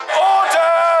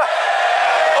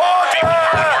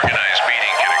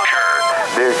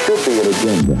should be an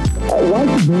agenda.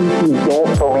 Why should those who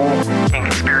don't believe in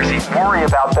conspiracy worry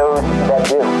about those that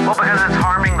do? Well, because it's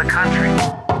harming the country.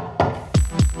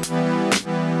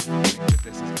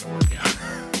 This is going to work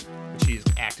out. But she's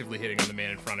actively hitting on the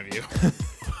man in front of you.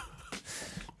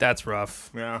 That's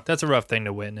rough. Yeah. That's a rough thing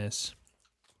to witness.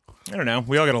 I don't know.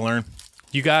 We all got to learn.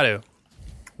 You got to.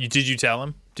 Did you tell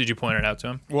him? Did you point it out to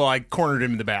him? Well, I cornered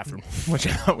him in the bathroom, which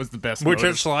I thought was the best Which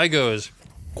motive. at Sligo is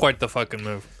quite the fucking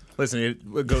move. Listen,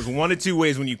 it goes one of two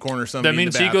ways when you corner somebody. That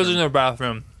means in the he goes bathroom. into the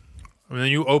bathroom, and then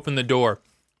you open the door,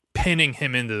 pinning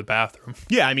him into the bathroom.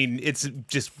 Yeah, I mean, it's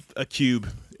just a cube.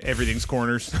 Everything's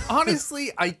corners.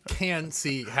 Honestly, I can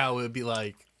see how it would be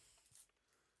like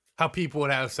how people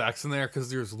would have sex in there because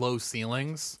there's low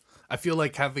ceilings. I feel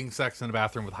like having sex in a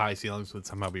bathroom with high ceilings would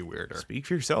somehow be weirder. Speak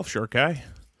for yourself, short guy.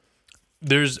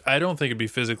 I don't think it'd be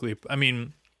physically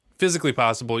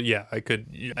possible. Yeah, I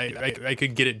could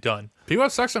get it done, People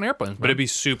have sex on airplanes, but it'd be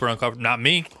super uncomfortable. Not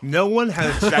me. No one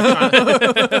has sex on...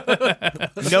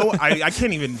 No, I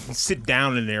can't even sit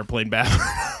down in an airplane bathroom.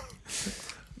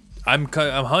 I'm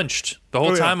hunched the whole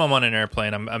Oh, yeah. time I'm on an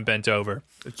airplane. I'm bent over.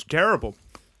 It's terrible.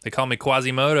 They call me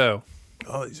Quasimodo.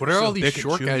 Oh, what are all these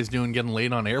short guys doing getting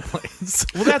laid on airplanes?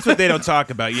 Well, that's what they don't talk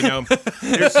about, you know.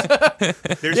 There's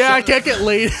I can't get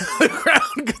laid on the ground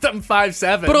because I'm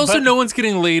 5'7". But also, no one's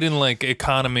getting laid in like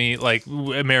economy, like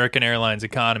American Airlines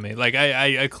economy. Like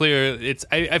I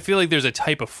feel like there's a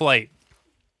type of flight.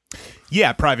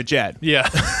 Yeah, private jet. Yeah.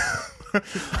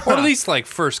 Or at least like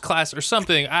first class or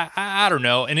something. I don't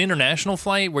know. An international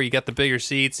flight where you got the bigger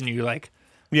seats and you're like,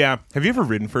 Yeah. Have you ever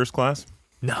ridden first class?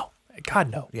 no.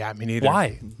 God, no. Yeah, me neither.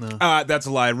 Why? That's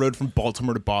a lie. I rode from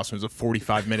Baltimore to Boston. It was a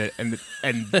 45-minute, and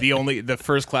the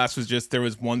first class was just there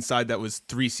was one side that was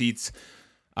 3 seats,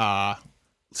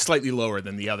 slightly lower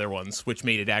than the other ones, which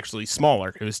made it actually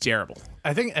smaller. It was terrible.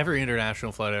 I think every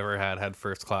international flight I ever had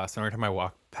first class. And every time I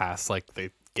walk past like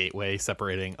the gateway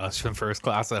separating us from first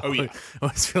class, I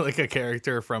always feel like a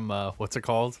character from what's it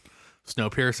called?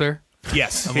 Snowpiercer.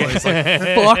 Yes. I'm always like,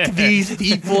 fuck these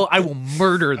people. I will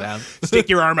murder them. Stick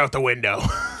your arm out the window.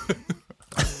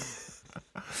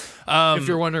 If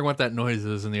you're wondering what that noise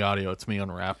is in the audio, it's me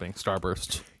unwrapping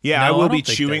Starburst. Yeah, No, I I will don't be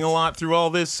think chewing a that's- lot through all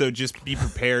this, so just be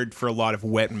prepared for a lot of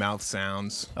wet mouth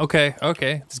sounds. Okay.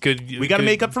 It's good. We got to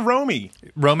make up for Romy.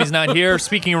 Romy's not here.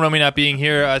 Speaking of Romy not being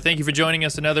here, thank you for joining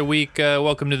us another week.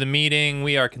 Welcome to the meeting.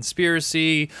 We are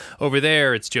Conspiracy. Over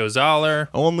there, it's Joe Zoller.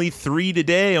 Only 3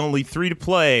 today, only 3 to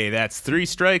play. That's 3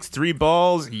 strikes, 3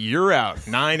 balls. You're out.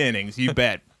 9 innings. You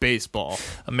bet. Baseball.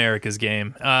 America's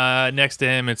game. Next to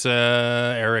him, it's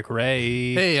Eric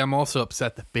Ray. Hey, I'm also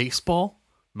upset that baseball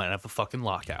might have a fucking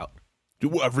lockout.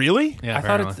 Really? Yeah, I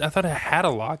thought it had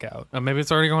a lockout. maybe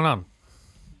it's already going on.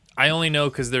 I only know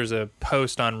because there's a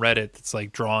post on Reddit that's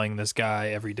like drawing this guy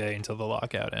every day until the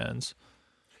lockout ends.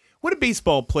 What do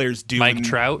baseball players do? Mike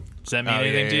Trout. Does that mean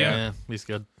anything to you? Yeah, he's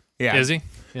good. Yeah. Is he?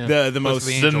 Yeah. The most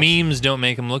The memes don't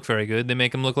make him look very good. They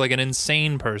make him look like an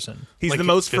insane person. He's Like, the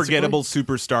most physically? forgettable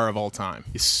superstar of all time.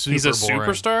 He's He's a boring.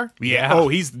 superstar? Yeah. Oh,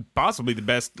 he's possibly the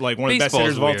best, like one of the best Baseball's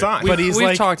hitters of all weird. time. But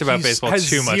we've talked about he's- baseball has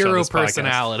too much on Zero this podcast.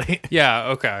 personality. Yeah,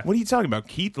 okay. What are you talking about,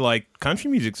 Keith? Like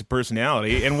country music's a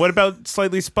personality, and what about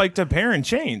slightly spiked up hair and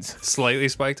chains Slightly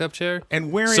spiked up chair.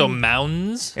 and wearing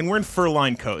Mountains? and wearing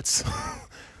fur-lined coats?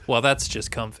 Well, that's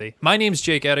just comfy. My name's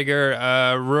Jake Ediger.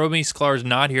 Romy Sklar's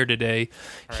not here today.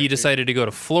 He decided to go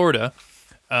to Florida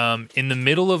in the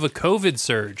middle of a COVID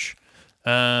surge.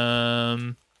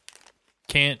 Got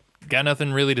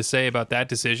nothing really to say about that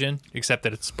decision, except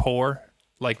that it's poor,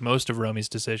 like most of Romy's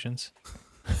decisions.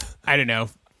 I don't know.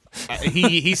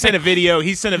 He sent a video.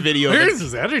 He sent a video. of Where's it.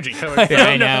 his energy coming from? Yeah,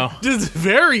 I know. Just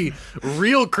very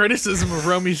real criticism of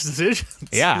Romy's decisions.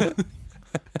 Yeah.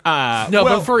 No,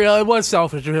 well, but for real, it was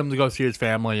selfish of him to go see his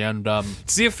family. And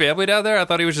Does he have family down there? I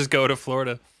thought he was just going to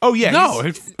Florida. oh yeah. no,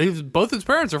 both his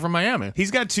parents are from Miami.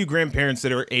 He's got 2 grandparents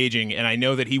that are aging, and I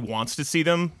know that he wants to see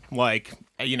them, like,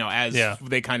 you know, as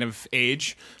they kind of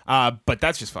age. But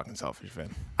that's just fucking selfish,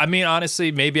 man. I mean,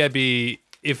 honestly, maybe I'd be...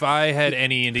 If I had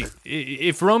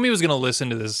if Romy was going to listen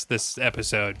to this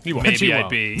episode, maybe I'd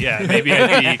be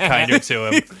kinder to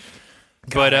him.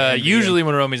 But usually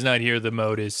when Romy's not here, the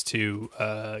mode is to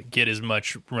get as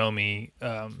much Romy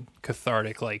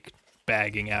cathartic, like,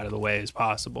 bagging out of the way as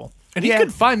possible. And he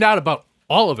could find out about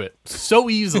all of it so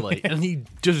easily, and he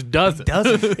just doesn't.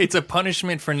 It's a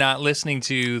punishment for not listening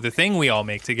to the thing we all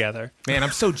make together. Man, I'm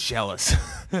so jealous.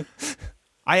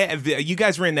 You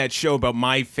guys ran that show about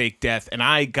my fake death,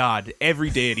 and God, every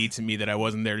day it eats at me that I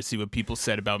wasn't there to see what people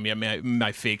said about me at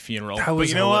my fake funeral. But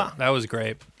you know what? That was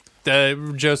great.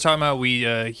 Joe's talking about we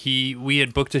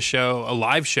had booked a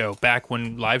live show back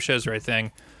when live shows were a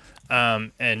thing.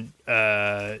 and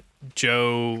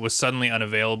Joe was suddenly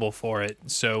unavailable for it,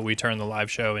 so we turned the live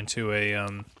show into a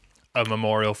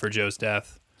memorial for Joe's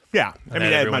death. Yeah, I mean,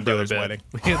 I had my brother's wedding.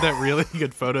 We had that really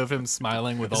good photo of him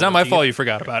smiling with. It's all not my the fault teeth. you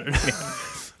forgot about it.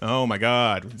 Oh my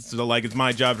God! It's like it's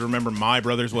my job to remember my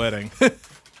brother's wedding.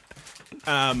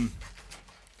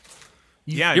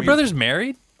 Yeah, Your brother's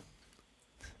married,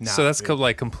 Nah, so that's dude.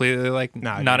 like completely like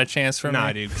Nah, not dude. a chance for Nah,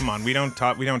 me. dude, come on. We don't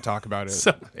talk about it.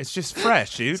 So- It's just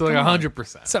fresh, dude. So like Come on.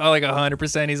 100%. So like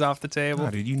 100% he's off the table.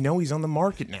 Nah, dude, you know he's on the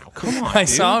market now. Come on, I dude.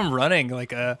 saw him running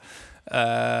like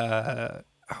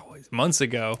months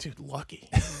ago. Dude, lucky.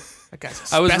 That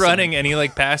guy's. I was running and he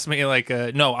like passed me like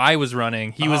no, I was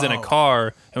running. He was in a Oh.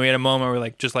 car and we had a moment where we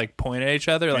like just like pointed at each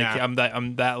other. Like Yeah.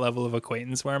 I'm that level of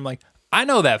acquaintance where I'm like, I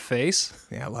know that face.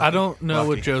 Yeah, lucky. I don't know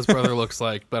what Lucky. Joe's brother looks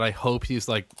like, but I hope he's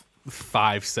like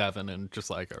 5'7" and just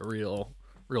like a real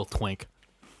twink.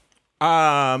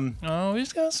 Oh,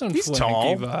 he's got some He's flanky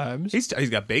tall. vibes. He's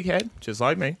got big head, just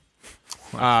like me.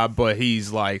 But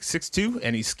he's like 6'2",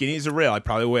 and he's skinny as a rail. I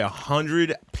probably weigh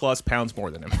 100+ pounds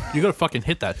more than him. You gotta fucking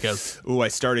hit that, guys. Ooh, I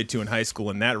started to in high school,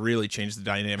 and that really changed the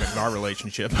dynamic of our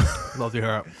relationship. Love to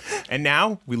hear it. And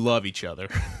now we love each other.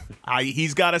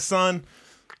 He's got a son.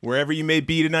 Wherever you may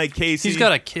be tonight, Casey. He's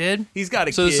got a kid. He's got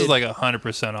a So kid. this is like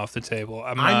 100% off the table.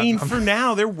 I mean, for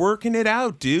now, they're working it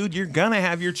out, dude. You're gonna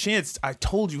have your chance. I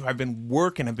told you, I've been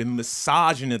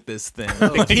massaging at this thing.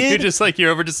 The you're kid, just like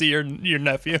you're over to see your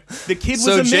nephew. the kid was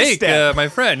So a Jake, misstep. my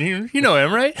friend, you know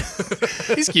him, right?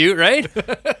 He's cute, right?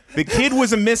 The kid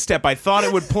was a misstep. I thought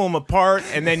it would pull him apart,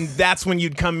 and then that's when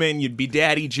you'd come in. You'd be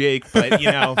Daddy Jake, but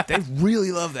they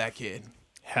really love that kid.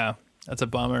 Yeah, that's a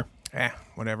bummer.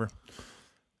 Whatever.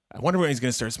 I wonder when he's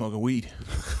gonna start smoking weed.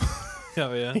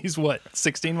 Oh yeah. He's what,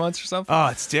 16 months or something? Oh,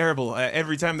 it's terrible.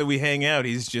 Every time that we hang out,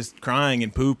 he's just crying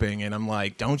and pooping, and I'm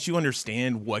like, don't you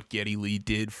understand what Geddy Lee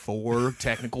did for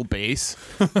technical bass?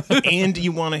 And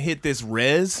you want to hit this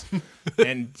res?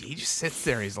 And he just sits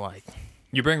there. He's like,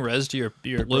 You bring Rez to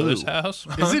your brother's house?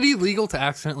 Is it illegal to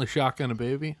accidentally shotgun a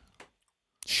baby?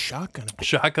 shotgun.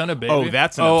 Shotgun a baby? Oh,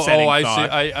 that's an upsetting I thought.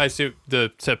 see. I see.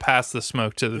 To pass the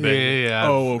smoke to the baby. Yeah.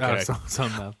 Oh, okay.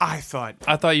 Something. I thought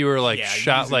I thought you were like Yeah,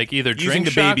 shot using- like either using drink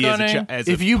the baby shotgunning. as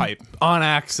a If you pipe. on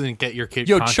accident get your kid,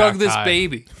 Yo, contact chug this high.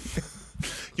 baby.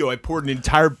 Yo, I poured an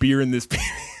entire beer in this baby.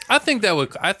 I think that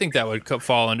would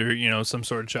fall under some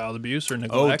sort of child abuse or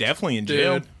neglect. Oh, definitely in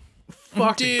jail. Dude.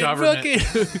 Fuck the Dude, government.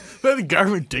 fucking The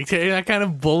government dictating that kind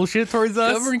of bullshit towards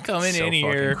us. government coming So in fucking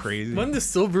here. crazy. When the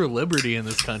silver liberty in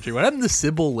this country? What happened to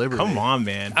civil liberty? Come on,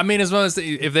 man. I mean, as long as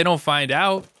if they don't find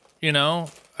out,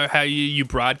 how you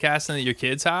broadcasting that your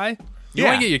kid's high. You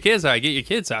Yeah. want to get your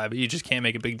kids high, but you just can't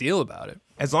make a big deal about it.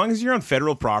 As long as you're on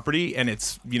federal property and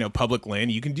it's public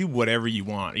land, you can do whatever you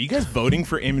want. Are you guys voting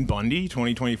for Eamon Bundy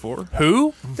 2024?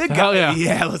 Who? The Hell guy,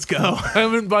 yeah. let's go.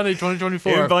 Eamon Bundy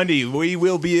 2024. Eamon Bundy, we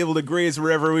will be able to graze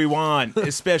wherever we want,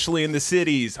 especially in the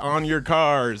cities, on your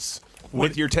cars,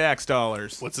 with your tax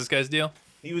dollars. What's this guy's deal?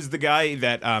 He was the guy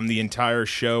that the entire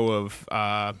show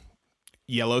of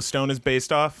Yellowstone is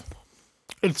based off.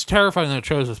 It's terrifying that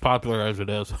show's as popular as it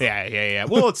is. Yeah.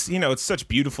 Well, it's such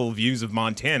beautiful views of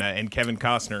Montana and Kevin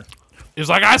Costner. It's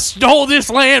like, I stole this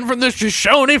land from the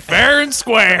Shoshone fair and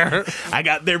square. I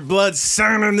got their blood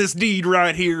signing this deed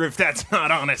right here. If that's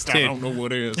not honest, I Dude. don't know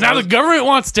what is. Now the government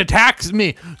wants to tax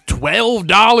me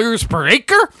 $12 per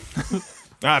acre?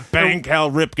 I banged Cal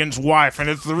Ripken's wife, and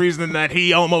it's the reason that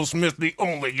he almost missed the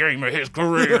only game of his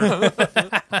career.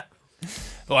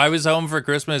 Well, I was home for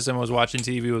Christmas and was watching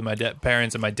TV with my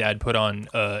parents, and my dad put on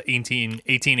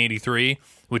 1883,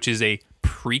 which is a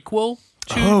prequel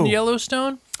to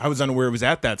Yellowstone. I was unaware it was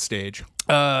at that stage.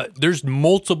 There's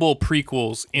multiple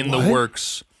prequels in the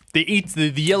works.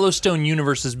 The Yellowstone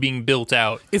universe is being built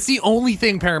out, It's the only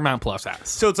thing Paramount Plus has.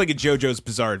 So it's like a JoJo's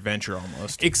Bizarre Adventure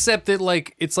almost. except that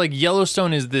it's like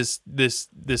Yellowstone is this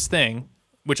thing,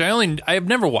 which I have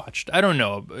never watched. I don't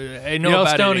know. I know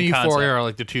about Yellowstone it and in Euphoria concept. are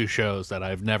like the two shows that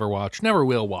I've never watched, never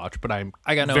will watch, but I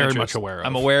got no very interest. much aware of.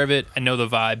 I'm aware of it. I know the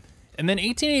vibe. And then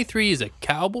 1883 is a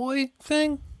cowboy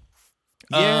thing.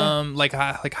 Yeah. Like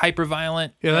hyper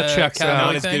violent. Yeah, that checks out.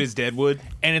 Not as good as Deadwood.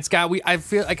 And it's got I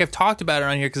feel like I've talked about it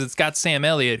on here because it's got Sam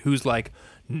Elliott, who's like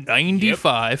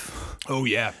 95, Oh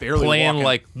yeah, barely playing walking.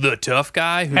 like the tough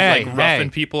guy who's Hey, like roughing hey.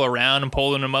 people around and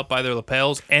pulling them up by their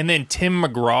lapels. And then Tim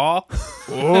McGraw.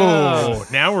 Oh,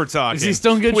 now we're talking. Is he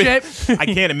still in good shape? I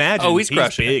can't imagine. Oh, he's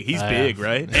crushing big. it. He's big,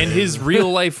 right? And his real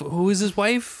life, who is his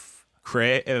wife?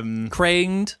 Cranged.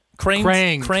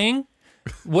 Crane.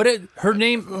 Her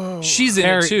name? She's in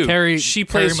it too. She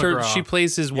plays Terry her. McGraw. She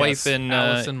plays his wife in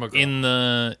Allison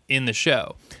McGraw. in the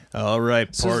show. All right,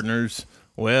 partners.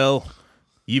 Well,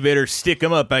 You better stick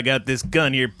 'em up. I got this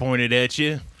gun here pointed at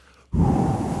you.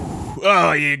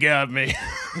 Oh, you got me.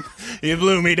 You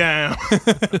blew me down.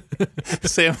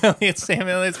 Sam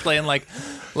Elliott's playing like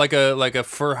a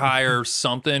for hire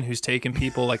something who's taking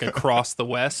people like across the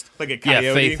West. Like a coyote.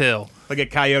 Yeah, Faith Hill. Like a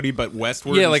coyote, but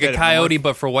westward. Yeah, like a instead of coyote, north.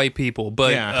 but for white people.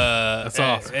 But That's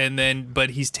awesome. But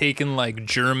he's taken like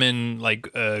German, like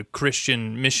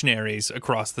Christian missionaries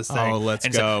across this thing. Oh, let's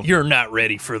and he's go. like, you're not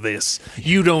ready for this.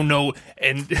 You don't know.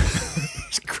 And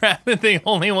he's grabbing the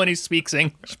only one who speaks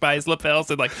English by his lapels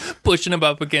and like pushing him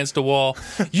up against a wall.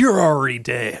 You're already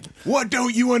dead. What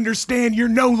don't you understand? You're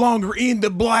no longer in the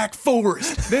Black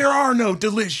Forest. There are no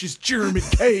delicious German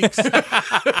cakes.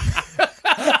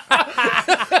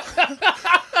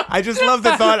 I just love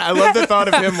the thought. I love the thought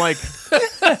of him like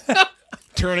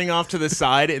turning off to the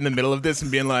side in the middle of this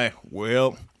and being like,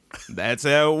 well, that's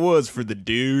how it was for the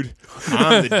dude.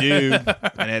 I'm the dude.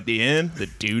 And at the end, the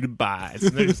dude abides.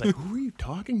 And they're just like, who are you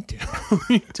talking to?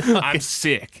 I'm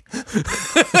sick.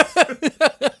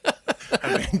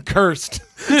 I've been cursed.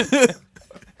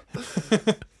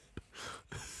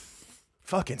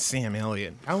 Fucking Sam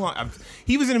Elliott. How long?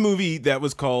 He was in a movie that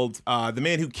was called The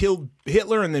Man Who Killed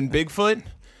Hitler and Then Bigfoot.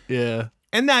 Yeah.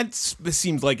 And that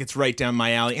seems like it's right down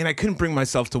my alley, and I couldn't bring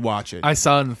myself to watch it. I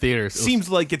saw it in the theaters. Seems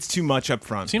like it's too much up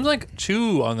front. Seems like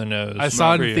too on the nose. I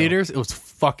saw it for in you. theaters. It was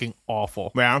fucking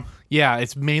awful. Yeah. Yeah,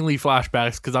 it's mainly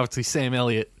flashbacks because obviously Sam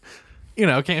Elliott,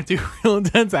 can't do real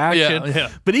intense action. Yeah.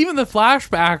 But even the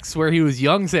flashbacks where he was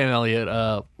young Sam Elliott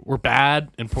were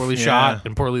bad and poorly shot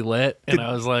and poorly lit. And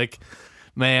I was like,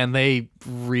 man, they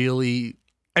really...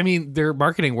 I mean, their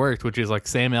marketing worked, which is like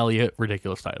Sam Elliott,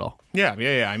 ridiculous title. Yeah.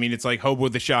 I mean, it's like Hobo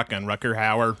with a Shotgun. Rucker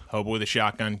Hauer, Hobo with a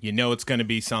Shotgun. You know it's going to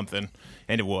be something.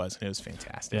 And it was. It was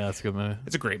fantastic. Yeah, that's a good movie.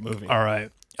 It's a great movie. All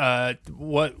right.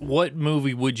 What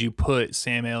movie would you put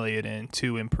Sam Elliott in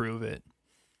to improve it?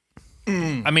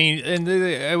 I mean, and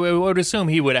I would assume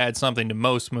he would add something to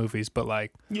most movies, but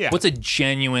like, what's a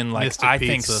genuine like? Mystic I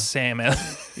think Pizza. Sam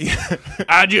Elliott.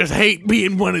 I just hate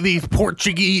being one of these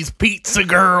Portuguese pizza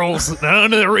girls.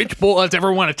 None of the rich boys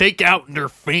ever want to take out in their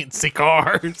fancy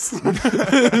cars.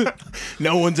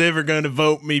 No one's ever going to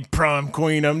vote me prom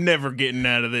queen. I'm never getting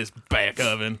out of this back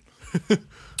oven.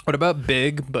 What about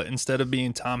Big? But instead of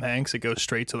being Tom Hanks, it goes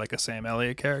straight to like a Sam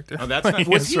Elliott character. Oh, that's like, not-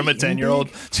 was it's he from a in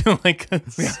 10-year-old to like a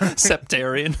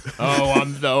septarian.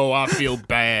 I feel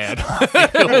bad.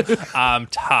 I'm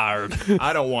tired.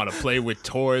 I don't want to play with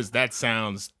toys. That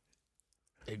sounds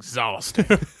exhausting.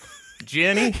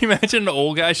 Jenny? Imagine an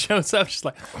old guy shows up, just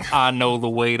like, I know the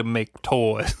way to make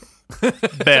toys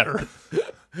better.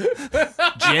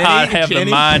 I have the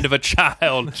mind of a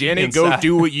child. Jenny, inside. go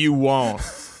do what you want.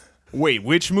 Wait,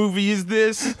 which movie is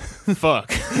this?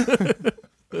 Fuck.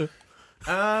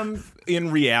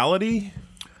 In reality,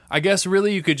 I guess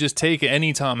really you could just take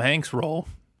any Tom Hanks role,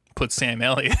 put Sam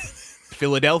Elliott.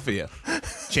 Philadelphia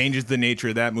changes the nature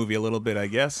of that movie a little bit, I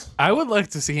guess. I would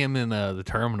like to see him in the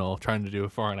terminal trying to do a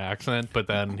foreign accent, but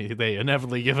then they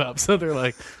inevitably give up. So they're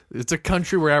like, it's a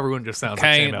country where everyone just sounds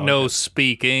like Sam Can't Elliott. no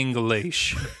speak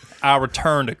English. I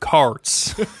return to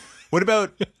carts. What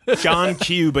about John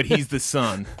Q, but he's the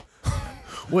son?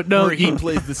 What? No, Where he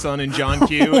plays the son in John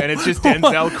Q, and it's just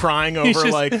Denzel crying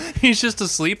over He's just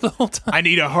asleep the whole time. I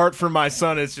need a heart for my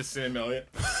son. It's just Sam Elliott.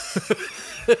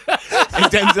 And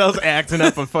Denzel's acting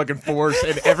up a fucking force,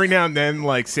 and every now and then,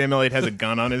 like, Sam Elliott has a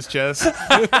gun on his chest.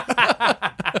 Kind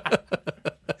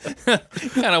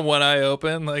of one eye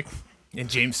open, like. And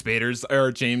James Woods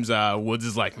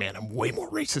is like, man, I'm way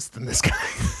more racist than this guy.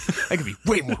 I could be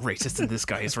way more racist than this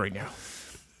guy is right now.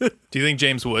 Do you think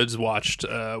James Woods watched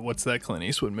what's that Clint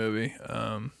Eastwood movie?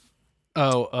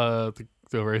 the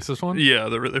racist one? Yeah,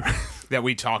 the really That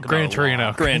we talk Gran about.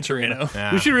 Torino. Gran Torino.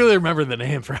 Yeah. We should really remember the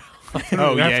name for.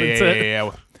 Oh, reference it.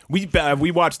 yeah. We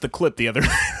watched the clip the other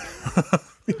night.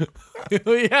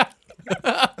 Yeah.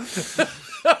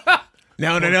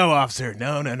 No, officer.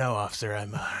 No, officer.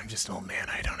 I'm just an old man.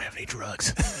 I don't have any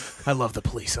drugs. I love the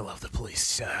police.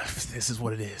 This is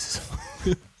what it is.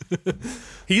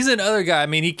 He's another guy. I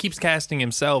mean, he keeps casting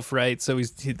himself, right? So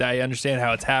I understand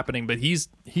how it's happening, but he's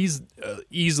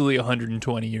easily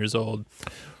 120 years old.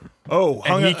 Oh,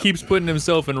 And he keeps putting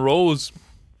himself in roles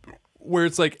where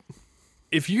it's like,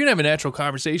 if you're going to have a natural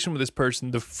conversation with this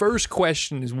person, the first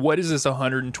question is, what is this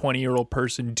 120-year-old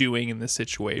person doing in this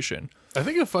situation? I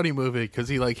think a funny movie because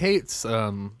he like hates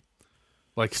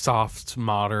like soft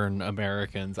modern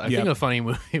Americans. I think a funny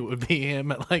movie would be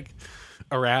him at like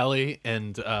a rally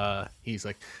and he's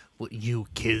like, "What you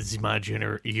kids,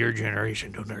 your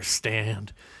generation don't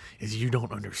understand is you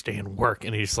don't understand work,"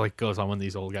 and he just like goes on one of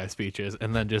these old guy speeches,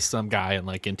 and then just some guy in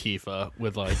like Antifa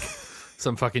with like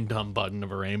some fucking dumb button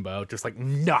of a rainbow just like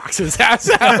knocks his ass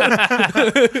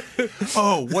out.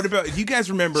 Oh, what about you guys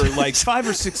remember like 5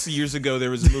 or 6 years ago there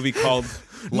was a movie called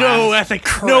No ethic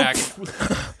crack.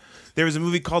 There was a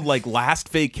movie called like Last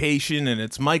Vacation, and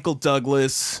it's Michael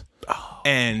Douglas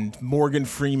and Morgan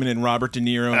Freeman and Robert De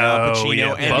Niro and Al Pacino,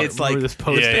 yeah. and it's like this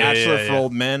poster. it's Bachelor for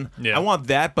old men. Yeah. I want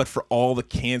that, but for all the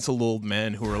canceled old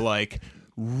men who are like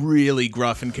really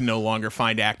gruff and can no longer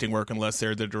find acting work unless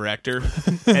they're the director,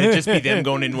 and it'd just be them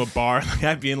going into a bar and the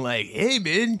guy being like, "Hey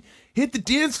man, hit the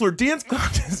dance floor, dance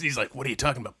contest." He's like, "What are you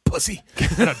talking about, pussy?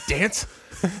 I don't dance.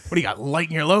 What do you got, light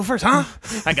in your loafers, huh?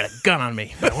 I got a gun on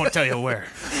me, but I won't tell you where.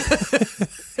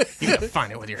 You gotta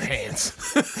find it with your hands."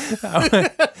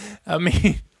 I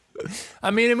mean,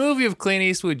 a movie of Clint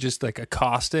Eastwood just like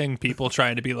accosting people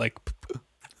trying to be like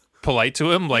polite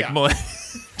to him, like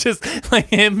just like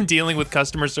him dealing with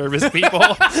customer service people.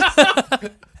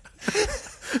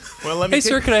 Well, let me Hey,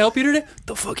 sir, can I help you today?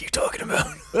 The fuck are you talking about?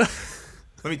 Let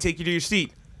me take you to your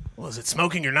seat. Well, is it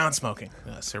smoking or non-smoking?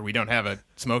 Sir, we don't have a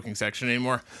smoking section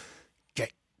anymore.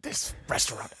 Get this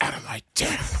restaurant out of my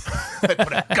town. I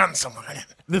put a gun somewhere in it.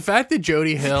 The fact that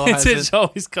Jody Hill It hasn't just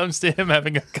always comes to him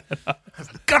having a gun on.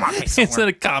 Gun on me It's somewhere.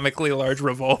 a comically large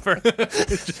revolver.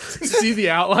 see the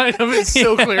outline of it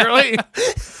so clearly.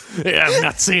 Yeah, I'm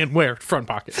not saying where. Front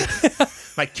pocket.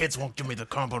 My kids won't give me the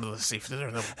combo to the safe. There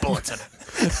are no bullets in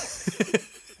it.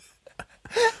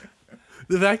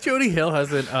 The fact Jody Hill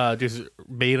hasn't just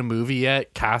made a movie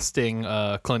yet, casting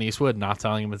Clint Eastwood, not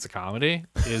telling him it's a comedy,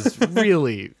 is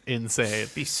really insane.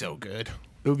 It'd be so good.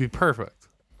 It would be perfect.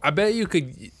 I bet you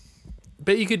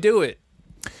could do it.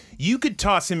 You could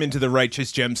toss him into the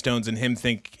Righteous Gemstones and him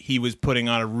think he was putting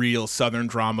on a real Southern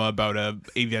drama about a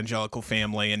evangelical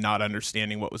family and not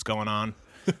understanding what was going on.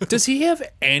 Does he have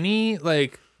any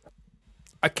like?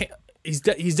 I can't. He's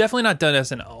definitely not done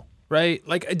SNL, right?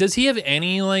 Like, does he have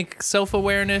any like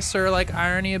self-awareness or like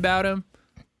irony about him?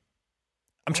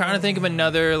 I'm trying to think of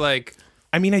another like.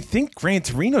 I mean, I think Gran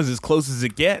Torino's as close as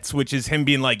it gets, which is him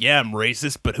being like, "Yeah, I'm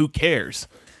racist, but who cares?"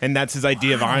 And that's his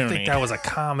idea of I don't irony. think that was a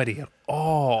comedy at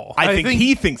all. I think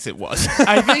he thinks it was.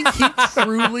 I think he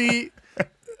truly.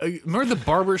 Remember the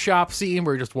barbershop scene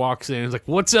where he just walks in and he's like,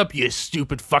 "What's up, you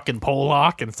stupid fucking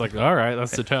Pollock?" And it's like, all right,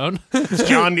 that's the tone.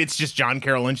 It's just John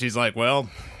Carroll, and she's like, "Well,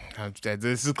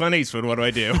 this is Clint Eastwood. What do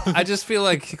I do?" I just feel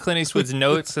like Clint Eastwood's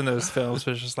notes in those films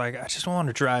was just like, I just want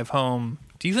to drive home.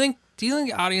 Do you think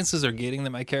audiences are getting that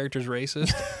my character's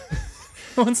racist?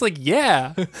 One's like,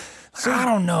 yeah. So I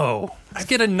don't know. Let's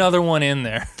get another one in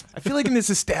there. I feel like in this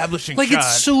establishing Like shot,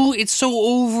 it's so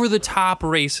over the top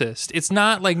racist. It's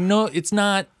not like it's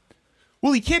not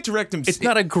well, he can't direct him. it's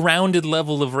not a grounded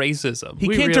level of racism. He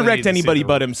We can't really need direct to see anybody the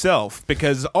but himself,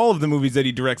 because all of the movies that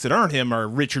he directs that aren't him are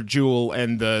Richard Jewell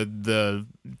and the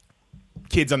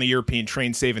kids on the European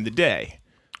train saving the day.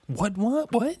 What?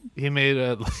 He made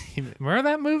remember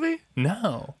that movie?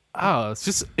 No. Oh,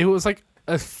 it was like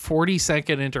a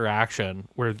 40-second interaction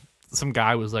where some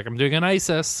guy was like, "I'm doing an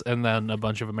ISIS," and then a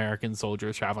bunch of American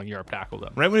soldiers traveling Europe tackled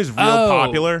him. Right when it was real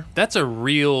popular. That's a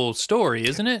real story,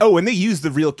 isn't it? Oh, and they used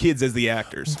the real kids as the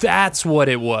actors. That's what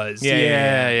it was.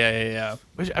 Yeah. Yeah.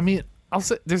 Which, I mean, I'll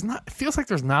say it feels like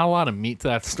there's not a lot of meat to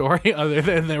that story other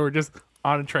than they were just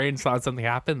on a train, saw something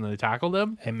happen, and they tackled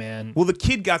him. Hey, man. Well, the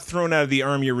kid got thrown out of the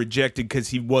army or rejected because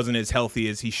he wasn't as healthy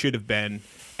as he should have been.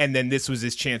 And then this was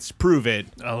his chance to prove it.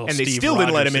 And they Steve still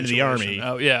didn't let Rogers him into the situation.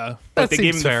 army. Oh, yeah. But they That gave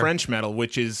him seems the fair. French medal,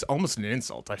 which is almost an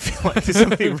insult, I feel like, to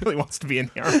somebody who really wants to be in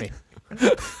the army.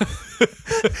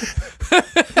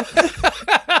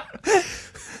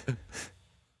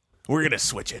 We're going to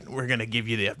switch it. We're going to give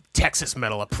you the Texas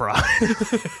Medal of Pride.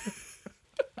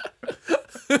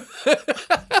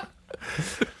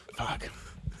 Fuck.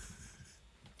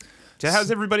 So how's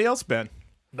everybody else been?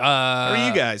 How are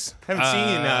you guys? Haven't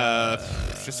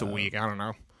seen it's just a week. I don't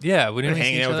know. Yeah, we Been didn't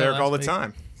hanging out with Eric all the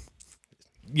time.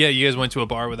 Yeah, you guys went to a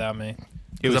bar without me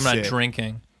because was I'm not sick.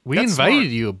 drinking. We That's invited smart.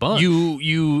 you a bunch.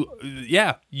 You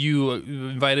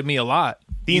invited me a lot.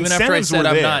 The even after I incentives said were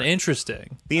I'm there. not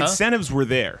interesting. The Huh? incentives were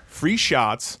there. Free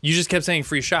shots. You just kept saying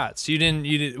free shots.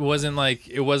 It wasn't like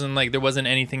there wasn't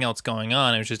anything else going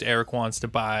on. It was just Eric wants to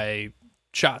buy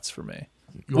shots for me.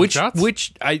 want shots?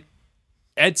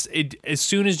 As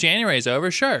soon as January is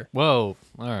over, sure. Whoa.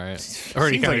 All right.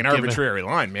 Already Seems like an kinda given- arbitrary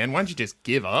line, man. Why don't you just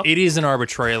give up? It is an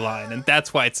arbitrary line, and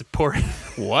that's why it's important.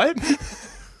 What?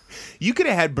 You could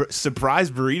have had surprise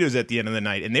burritos at the end of the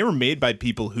night, and they were made by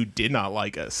people who did not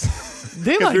like us.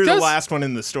 They Because like we were the us. last one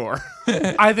in the store.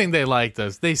 I think they liked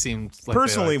us. They seemed like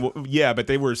Personally, they liked yeah, but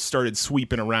they were started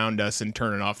sweeping around us and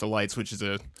turning off the lights, which is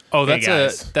a Oh, hey,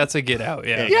 that's guys. a get out.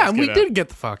 Yeah. yeah, let's and we get did get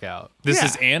the fuck out. This Yeah.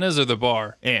 is Anna's or the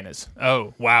bar? Anna's.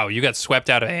 Oh, wow. You got swept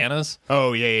out of Anna's?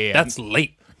 Oh yeah. That's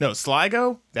late. No,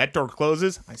 Sligo. That door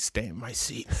closes. I stay in my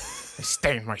seat. I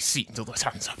stay in my seat until the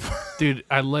time's up. Dude,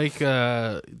 I like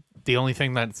the only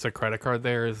thing that's a credit card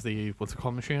there is the what's it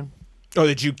called machine? Oh,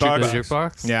 the jukebox. The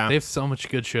jukebox. Yeah. They have so much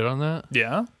good shit on that.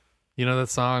 Yeah. You know that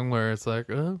song where it's like,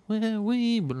 oh, where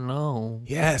we belong.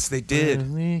 Yes, they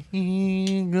did.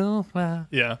 We go fly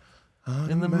Yeah.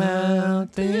 in the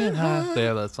mountain high. They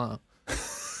have that song.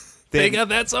 They got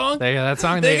that song? They got that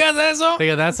song. They got that song? They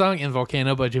got that song in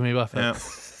Volcano by Jimmy Buffett. Yeah.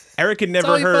 Eric had That's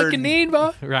never all you heard fucking need,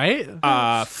 bro. Right?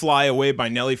 "Fly Away" by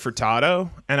Nelly Furtado,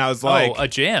 and I was like, Oh, a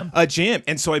jam. a jam.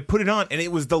 And so I put it on, and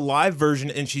it was the live version,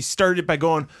 and she started by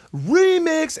going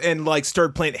remix and like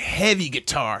started playing heavy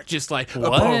guitar, just like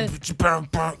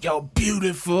What? yo,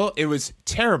 beautiful. It was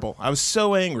terrible. I was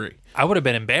so angry. I would have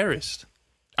been embarrassed.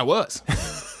 I was.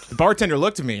 The bartender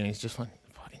looked at me, and he's just like,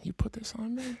 "Fucking, you put this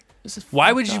on me? This is Why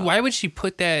fucked would you? up." Why would she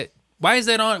put that? Why is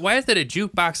that on? Why is that a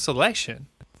jukebox selection?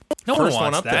 No First one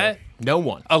one wants up that. there? No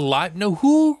one. A lot. No.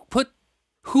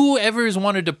 Whoever's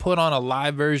wanted to put on a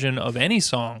live version of any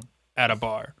song at a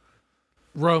bar?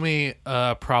 Romy,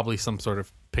 probably some sort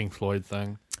of Pink Floyd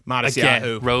thing. Modest Again,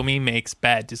 Yahoo. Romy makes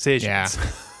bad decisions. Yeah.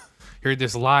 Heard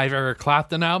this live Eric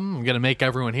Clapton album? I'm going to make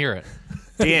everyone hear it.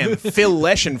 Damn, Phil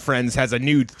Lesh and Friends has a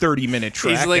new 30-minute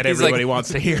track that everybody wants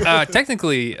to hear.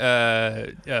 Technically,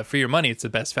 for your money, it's the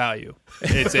best value.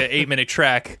 It's an 8-minute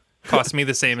track. Costs me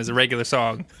the same as a regular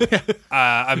song.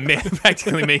 I'm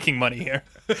practically making money here.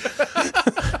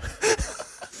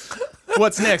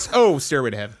 What's next? Oh, Stairway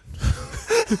to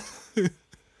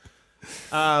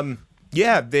Heaven.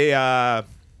 Yeah, they. I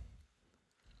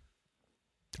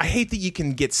hate that you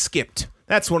can get skipped.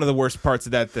 That's one of the worst parts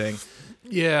of that thing.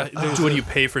 Yeah. What do you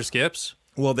pay for skips?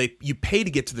 Well, you pay to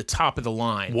get to the top of the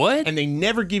line. What? And they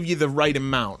never give you the right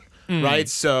amount. Right?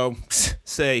 So,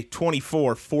 say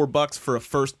 24, $4 for a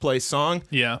first place song.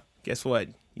 Yeah. Guess what?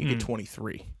 You get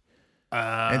 23.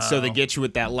 And so they get you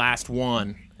with that last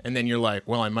one, and then you're like,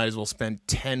 well, I might as well spend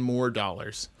 $10 more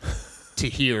to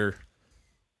hear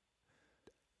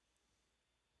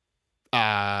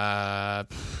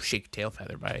Shake Your Tail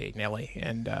Feather by Nelly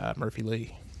and Murphy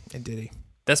Lee and Diddy.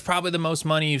 That's probably the most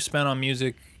money you've spent on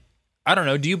music. I don't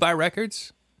know. Do you buy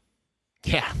records?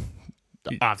 Yeah.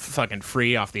 Fucking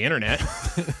free off the internet.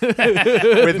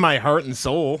 With my heart and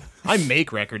soul. I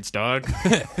make records, dog.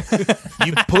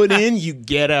 You put in, you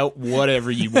get out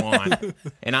whatever you want.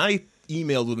 And I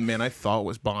emailed with a man I thought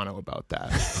was Bono about that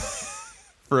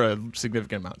for a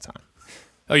significant amount of time.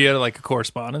 Oh, you had like a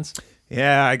correspondence?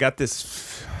 Yeah, I got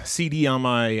this CD on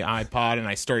my iPod, and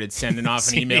I started sending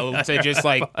off an email to just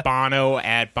like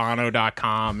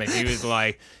bono@bono.com. And he was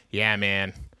like, yeah,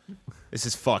 man. This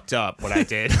is fucked up, what I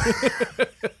did.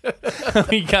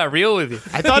 He got real with you.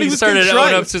 I thought he was started contrite.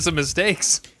 owning up to some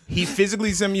mistakes. He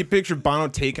physically sent me a picture of Bono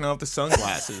taking off the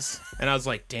sunglasses. And I was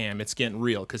like, damn, it's getting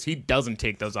real. Because he doesn't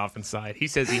take those off inside. He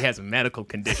says he has a medical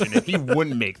condition, and he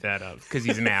wouldn't make that up because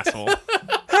he's an asshole.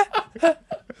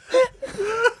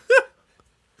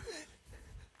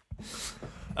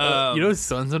 You know his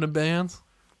son's in a band?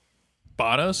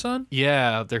 Bono's son?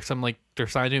 Yeah, there's some like they're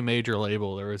signed to a major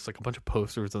label. There was like a bunch of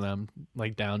posters of them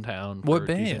like downtown. What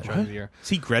for a decent band? chunk of the year. Is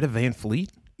he Greta Van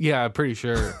Fleet? Yeah, I'm pretty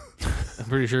sure. I'm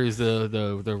pretty sure he's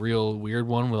the real weird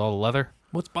one with all the leather.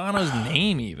 What's Bono's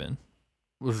name even?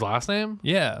 His last name?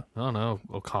 Yeah. I don't know,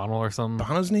 O'Connell or something.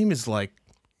 Bono's name is like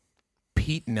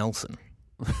Pete Nelson.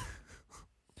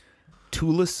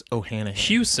 Tulis O'Hanahan.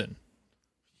 Hewson.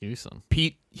 Hewson.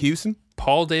 Pete Hewson?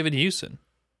 Paul David Hewson.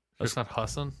 That's not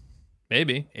Husson.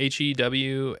 Maybe.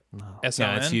 HEWSON.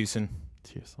 Yeah, it's Hewson. It's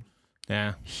Hewson.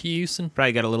 Yeah. Hewson.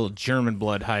 Probably got a little German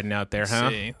blood hiding out there,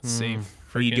 huh? Let's see.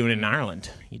 What are you doing in Ireland?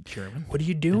 You German? What are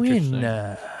you doing?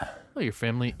 Interesting. Well, your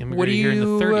family What are immigrated here in the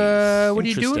 30s. What are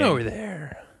you doing Interesting. over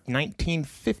there?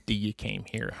 1950 you came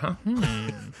here, huh?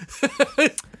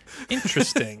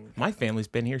 Interesting. My family's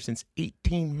been here since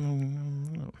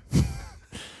 18...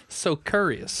 So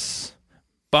curious.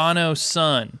 Bono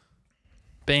Son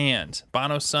Band.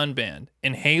 Bono Son Band.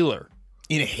 Inhaler.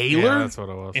 Inhaler? Yeah, that's what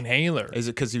it was. Inhaler. Is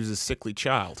it because he was a sickly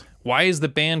child? Why is the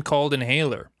band called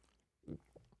Inhaler?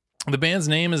 The band's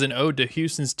name is an ode to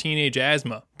Houston's teenage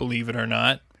asthma, believe it or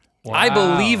not. Wow. I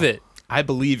believe it. I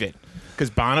believe it. Because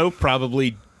Bono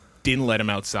probably didn't let him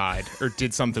outside or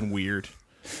did something weird.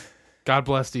 God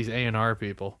bless these A&R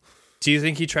people. Do you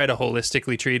think he tried to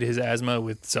holistically treat his asthma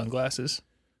with sunglasses?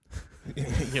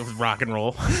 It was rock and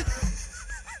roll.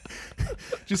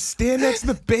 Just stand next to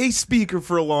the bass speaker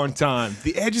for a long time.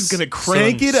 The Edge is gonna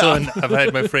crank it up. Son, I've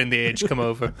had my friend the Edge come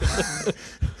over.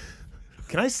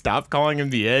 Can I stop calling him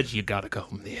the Edge? You gotta call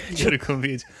him the Edge. Gotta come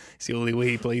in. It's the only way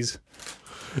he plays.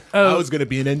 I was gonna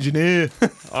be an engineer.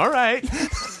 All right.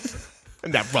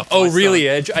 And that rough Oh, my really,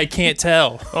 son. Edge? I can't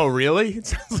tell. Oh, really? It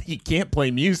sounds like he can't play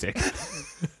music.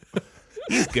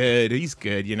 He's good. He's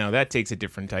good. You know, that takes a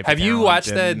different type Have of you talent watched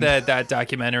than that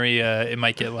documentary, It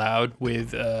Might Get Loud,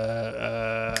 with Dave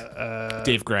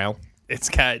Grohl? it's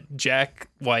got Jack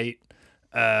White,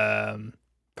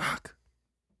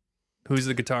 who's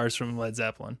the guitarist from Led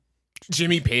Zeppelin?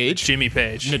 Jimmy Page. Jimmy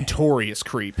Page. Notorious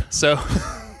creep. So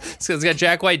it's got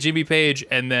Jack White, Jimmy Page,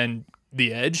 and then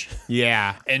the Edge.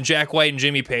 Yeah. And Jack White and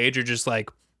Jimmy Page are just like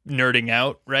nerding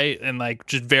out, right? And like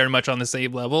just very much on the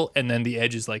same level. And then the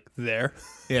Edge is like there,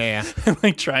 Yeah.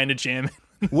 like trying to jam it.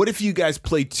 What if you guys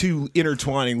play two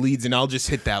intertwining leads and I'll just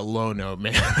hit that low note,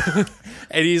 man?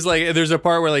 And he's like, there's a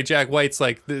part where like Jack White's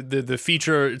like the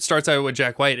feature. It starts out with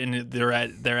Jack White and they're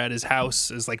at his house,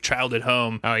 his like childhood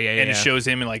home. Oh, yeah, and it yeah. shows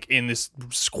him in this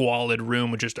squalid room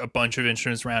with just a bunch of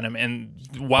instruments around him. And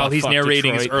while Oh, he's fuck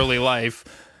narrating his Detroit. early life,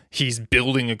 he's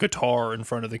building a guitar in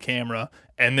front of the camera.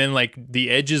 And then like the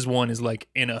Edge's one is like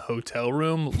in a hotel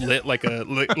room lit like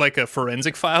a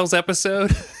Forensic Files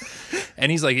episode.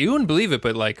 And he's like, you wouldn't believe it,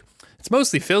 but like it's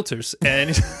mostly filters.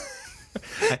 And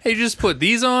he just put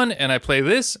these on and I play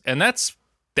this and that's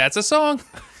a song.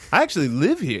 I actually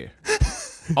live here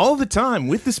all the time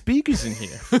with the speakers in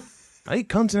here. I eat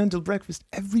continental breakfast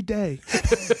every day.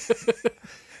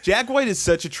 Jack White is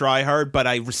such a tryhard, but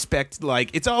I respect,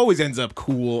 like, it always ends up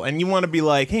cool. And you want to be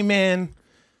like, hey, man,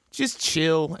 just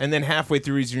chill. And then halfway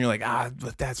through, you're like,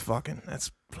 but that's fucking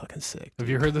sick. Have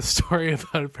you heard the story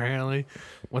about apparently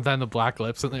one time the Black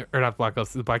Lips and or not Black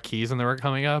Lips, the Black Keys, and they were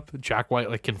coming up? Jack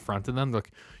White like confronted them, like,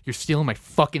 "You're stealing my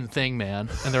fucking thing, man!"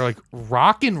 And they're like,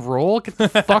 "Rock and roll, get the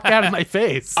fuck out of my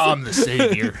face!" I'm the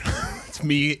savior. It's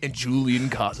me and Julian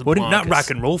Casablancas. What? Not rock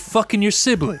and roll, fucking your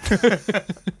sibling.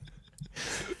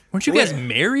 Weren't you guys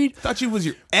married? Thought she was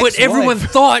your But everyone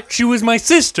thought she was my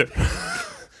sister.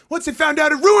 Once they found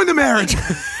out, it ruined the marriage.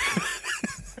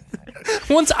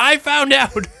 Once I found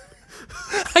out,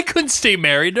 I couldn't stay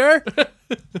married to her.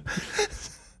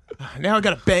 Now I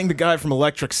gotta bang the guy from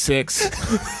Electric Six.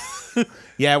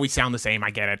 Yeah, we sound the same. I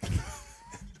get it.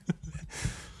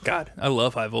 God, I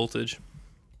love High Voltage.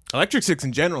 Electric Six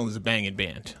in general is a banging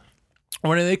band.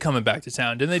 When are they coming back to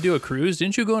town? Didn't they do a cruise?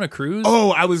 Didn't you go on a cruise?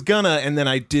 Oh, I was gonna, and then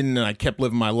I didn't, and I kept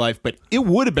living my life. But it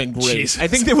would have been great. Jesus. I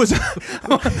think there was.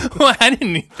 Well, I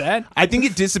didn't need that. I think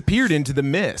it disappeared into the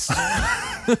mist.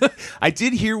 I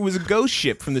did hear it was a ghost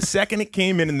ship from the second it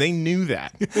came in, and they knew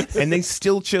that, and they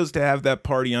still chose to have that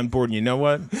party on board. And you know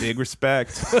what? Big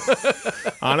respect.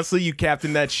 Honestly, you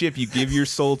captain that ship, you give your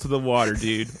soul to the water,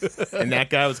 dude, and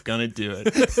that guy was gonna do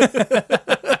it.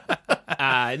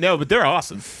 No, but they're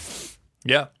awesome.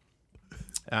 Yeah.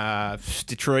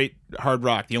 Detroit hard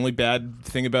rock. The only bad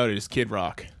thing about it is Kid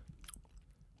Rock.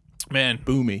 Man,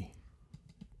 Boomy.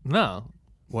 No,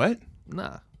 What?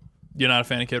 nah, you're not a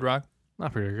fan of Kid Rock?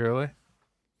 not particularly.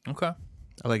 Okay.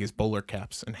 I like his bowler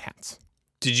caps and hats.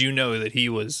 Did you know that he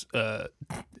was an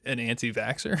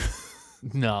anti-vaxxer?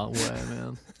 No way,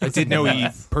 man. I did know he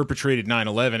perpetrated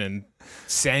 9/11 and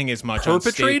sang as much on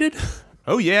stage. Perpetrated?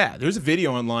 Oh, yeah. There's a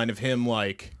video online of him,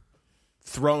 like,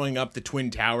 throwing up the Twin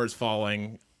Towers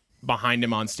falling behind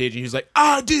him on stage. And he was like,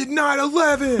 I did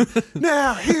 9/11.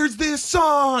 Now here's this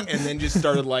song. And then just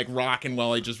started, like, rocking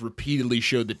while he just repeatedly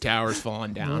showed the towers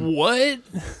falling down. What?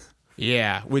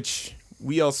 Yeah, which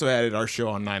we also had at our show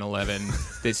on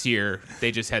 9/11 this year.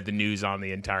 They just had the news on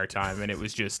the entire time. And it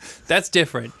was just That's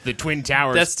different. the Twin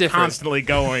Towers That's different. constantly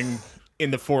going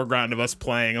in the foreground of us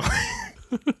playing.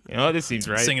 You know, this seems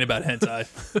right. Singing about hentai.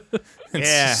 And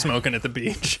Yeah. smoking at the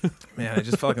beach. Man, I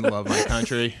just fucking love my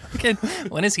country.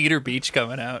 When is Heater Beach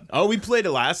coming out? Oh, we played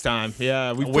it last time.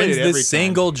 Yeah, we played When's it every this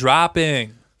single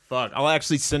dropping? Fuck, I'll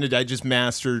actually send it. I just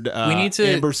mastered We need to-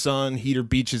 Amber Sun, Heater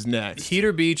Beach is next.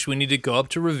 Heater Beach, we need to go up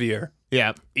to Revere.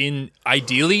 Yeah.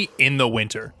 Ideally in the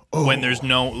winter when there's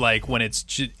no, like, when it's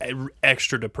just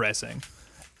extra depressing.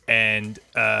 And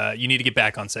you need to get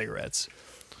back on cigarettes.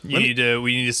 We need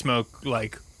to smoke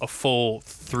like a full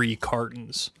 3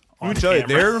 cartons. Let me tell you,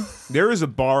 there is a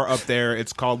bar up there.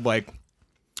 It's called like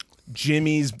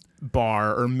Jimmy's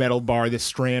Bar or Metal Bar, the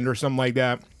Strand or something like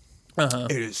that. Uh-huh.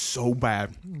 It is so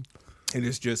bad. It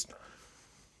is just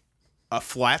a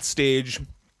flat stage,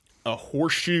 a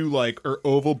horseshoe like or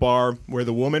oval bar where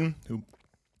the woman who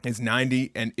is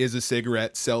 90 and is a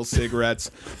cigarette sells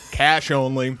cigarettes, cash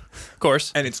only, Of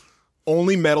course. and it's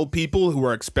only metal people who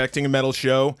are expecting a metal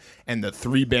show, and the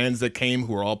 3 bands that came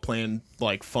who are all playing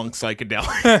like funk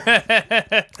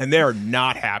psychedelic, and they are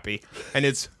not happy. And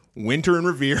it's Winter and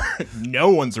Revere. No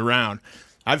one's around.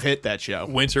 I've hit that show.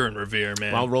 Winter and Revere,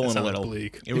 man. While rolling a little.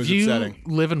 Bleak. It was if you upsetting.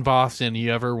 live in Boston,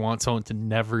 you ever want someone to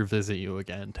never visit you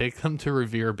again, take them to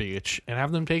Revere Beach and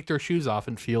have them take their shoes off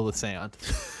and feel the sand.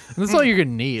 And that's all you're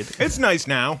gonna need. It's nice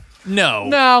now. No.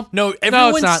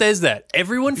 Everyone it's not. says that.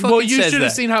 Everyone fucking Well, you says should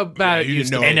have that. seen how bad it you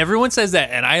used didn't to know. be. And everyone says that,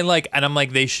 and I'm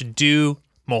like, they should do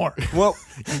more. Well,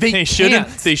 They shouldn't.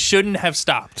 can't. They shouldn't have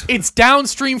stopped. It's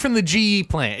downstream from the GE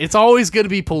plant. It's always going to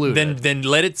be polluted. Then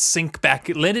let it sink back.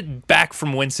 Let it back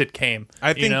from whence it came.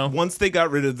 I think you know? once they got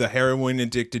rid of the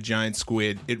heroin-addicted giant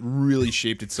squid, it really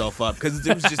shaped itself up because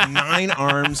there was just 9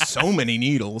 arms, so many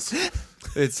needles.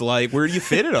 It's like, where do you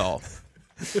fit it all?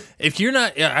 If you're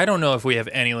not, I don't know if we have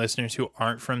any listeners who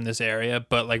aren't from this area,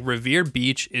 but like Revere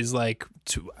Beach is like,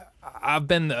 I've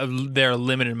been there a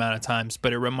limited amount of times,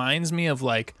 but it reminds me of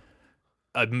like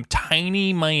a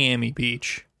tiny Miami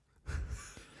Beach,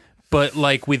 but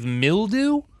like with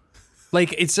mildew.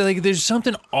 Like it's like there's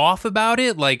something off about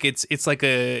it. Like it's like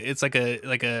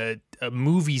a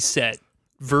movie set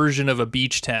version of a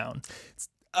beach town.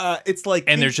 It's like,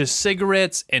 And there's just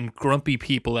cigarettes and grumpy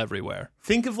people everywhere.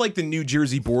 think of like the New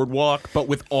Jersey boardwalk, but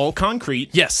with all concrete.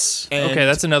 Yes. And, okay,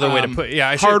 that's another way to put. Yeah,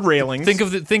 I should hard railings. Think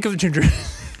of the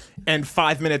And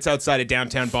 5 minutes outside of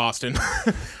downtown Boston,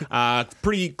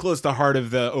 pretty close to the heart of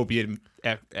the opiate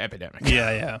epidemic.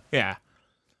 Yeah. Yeah.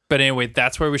 But anyway,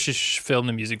 that's where we should film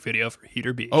the music video for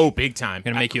Heater Beach. Oh, big time. I'm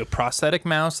gonna make you a prosthetic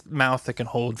mouth that can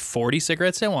hold 40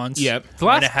 cigarettes at once. Yep. I'm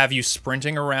gonna have you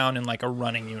sprinting around in like a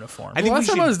running uniform. I think last we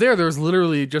time should- I was there was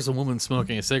literally just a woman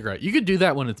smoking a cigarette. You could do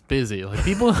that when it's busy. Like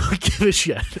people don't give a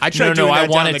shit. I tried no, doing I that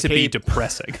want down it the to be Cape.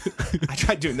 depressing. I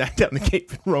tried doing that down the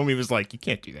Cape, and Romy was like, "You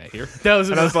can't do that here." That was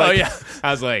And I was like, Oh, yeah.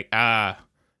 I was like,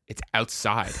 it's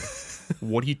outside.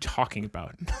 What are you talking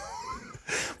about?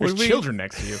 There's we- children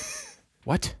next to you.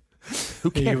 What? Who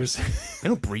He cares? was I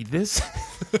don't breathe this.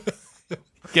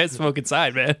 get smoke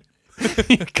inside, man.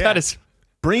 You gotta.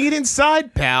 Bring it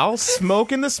inside, pal.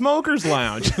 Smoke in the smokers'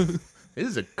 lounge. This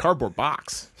is a cardboard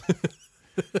box.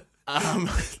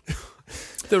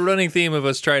 The running theme of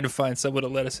us trying to find someone to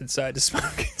let us inside to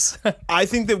smoke inside. I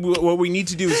think that what we need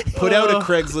to do is put out a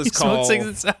Craigslist call. Smoke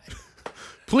cigarettes inside.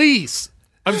 Please.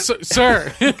 I'm so,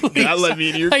 sir. Gotta let me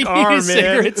in your I car, need a man.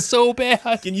 cigarette so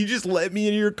bad. Can you just let me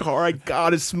in your car? I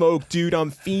gotta smoke, dude.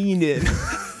 I'm fiending.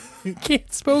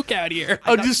 Can't smoke out here.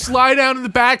 I'll just slide down in the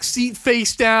back seat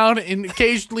face down and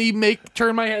occasionally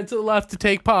turn my head to the left to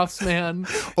take puffs, man.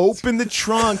 Open the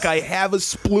trunk. I have a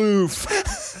sploof.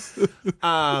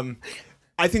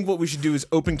 I think what we should do is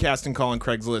open casting call on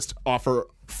Craigslist, offer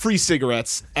free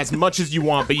cigarettes as much as you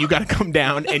want, but you got to come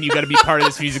down and you got to be part of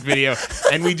this music video.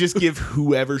 And we just give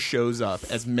whoever shows up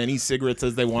as many cigarettes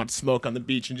as they want to smoke on the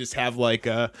beach, and just have like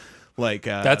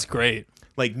That's great.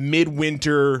 like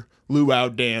midwinter luau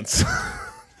dance.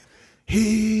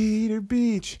 Heater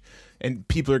Beach. And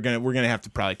we're gonna have to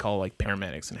probably call like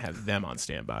paramedics and have them on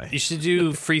standby. You should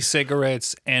do free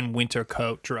cigarettes and winter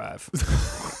coat drive.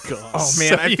 Oh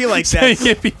man, I feel like So you that's.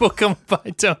 get people come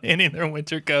by donating their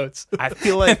winter coats. I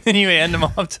feel like Then you hand them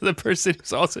off to the person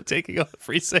who's also taking a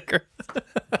free cigarette.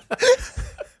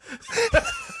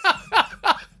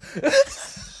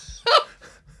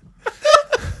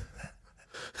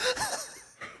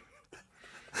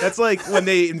 that's like when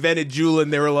they invented Juul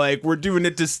and they were like, we're doing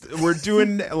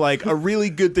like a really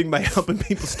good thing by helping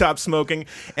people stop smoking,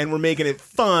 and we're making it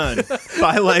fun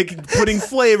by like putting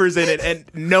flavors in it, and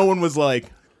no one was like,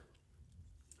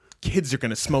 kids are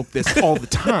gonna smoke this all the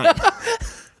time.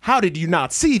 How did you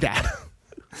not see that?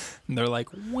 And they're like,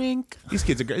 wink. These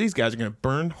guys are gonna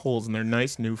burn holes in their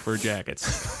nice new fur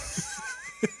jackets.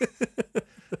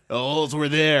 The holes were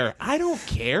there. I don't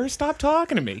care. Stop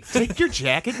talking to me. Take your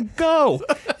jacket and go.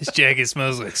 This jacket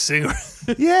smells like cigarettes.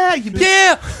 Yeah,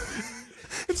 yeah.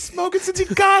 Been smoking since you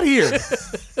got here. Get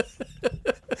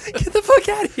the fuck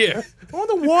out of here. I want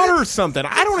the water or something.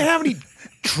 I don't have any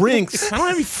drinks. I don't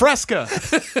have any Fresca.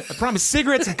 I promise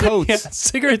cigarettes and coats. Yeah,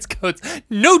 cigarettes, coats,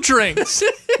 no drinks.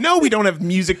 No, we don't have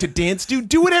music to dance to.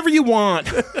 Do whatever you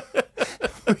want.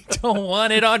 Don't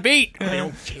want it on beat. I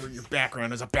don't care your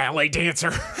background as a ballet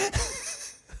dancer.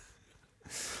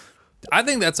 I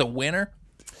think that's a winner.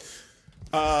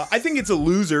 I think it's a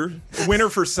loser. Winner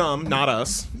for some, not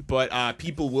us, but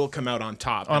people will come out on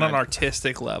top. On And an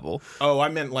artistic level. Oh, I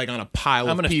meant like on a pile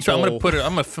I'm of gonna people. put it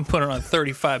on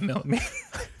 35 millimeter.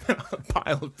 A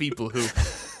pile of people who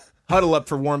huddle up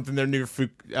for warmth in their new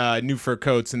fur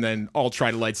coats and then all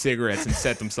try to light cigarettes and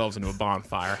set themselves into a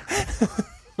bonfire.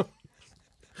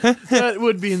 That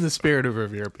would be in the spirit of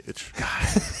Revere Beach.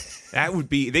 That would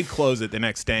be. They'd close it the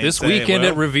next day. This and say, weekend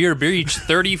well, at Revere Beach,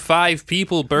 35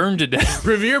 people burned to death.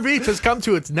 Revere Beach has come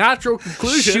to its natural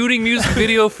conclusion. Shooting music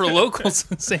video for local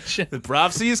sensation. the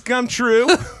prophecy has come true.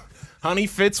 Honey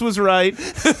Fitz was right.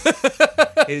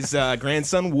 His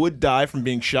grandson would die from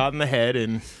being shot in the head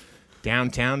in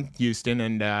downtown Houston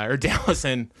and or Dallas,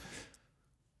 and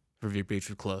Revere Beach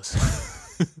would close.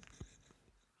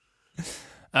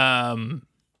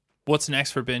 What's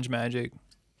next for Binge Magic?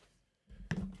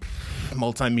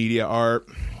 Multimedia art.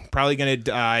 Probably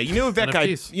gonna. You know that guy.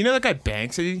 NFTs. You know that guy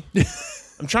Banksy.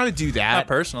 I'm trying to do Not that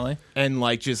personally. and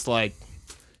just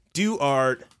do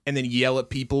art and then yell at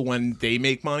people when they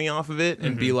make money off of it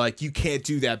and be like, you can't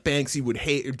do that. Banksy would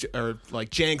hate, or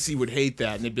Janksy would hate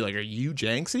that. And they'd be like, are you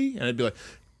Janksy? And I'd be like,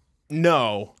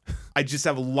 no, I just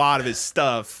have a lot of his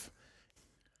stuff.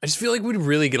 I just feel like we'd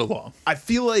really get along. I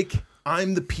feel like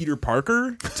I'm the Peter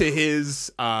Parker to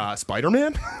his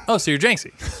Spider-Man. Oh, so you're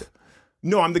Janksy.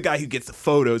 No, I'm the guy who gets the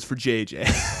photos for JJ.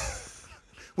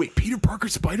 Wait, Peter Parker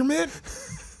Spider-Man?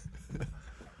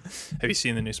 Have you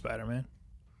seen the new Spider-Man?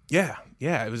 Yeah.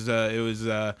 It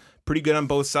was pretty good on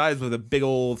both sides with a big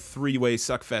old 3-way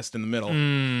suckfest in the middle.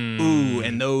 Ooh,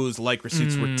 and those Lycra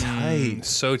suits were tight.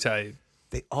 So tight.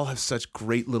 They all have such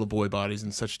great little boy bodies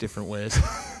in such different ways.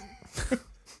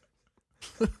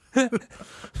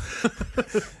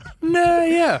 No,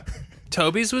 yeah.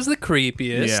 Toby's was the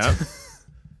creepiest. Yeah.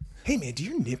 Hey, man, do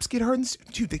your nips get hard?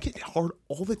 Dude, they get hard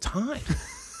all the time.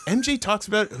 MJ talks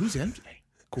about who's MJ?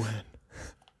 Gwen.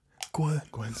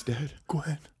 Gwen's dead.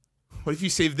 Gwen. What if you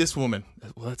save this woman?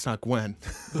 Well, that's not Gwen.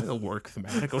 That'll work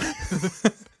thematically.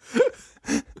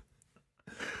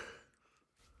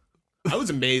 I was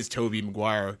amazed Tobey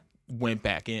Maguire went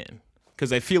back in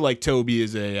because I feel like Toby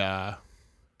is a.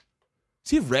 Is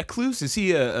he a recluse? Is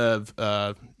he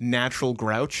a natural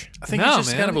grouch? I think No, he's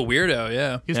just man. kind of a weirdo,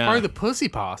 yeah. He's Yeah. part of the pussy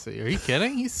posse. Are you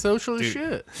kidding? He's social as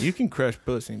shit. You can crush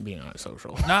pussy and be on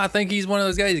social. No, I think he's one of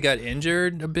those guys who got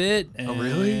injured a bit. And,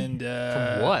 really? And,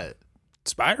 From what?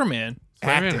 Spider-Man.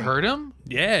 Spider-Man acting. hurt him?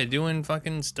 Yeah, doing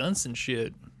fucking stunts and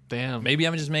shit. Damn. Maybe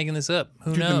I'm just making this up.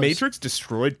 Who Dude, knows? the Matrix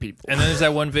destroyed people. And then there's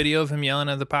that one video of him yelling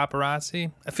at the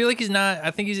paparazzi. I feel like he's not.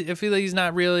 I feel like he's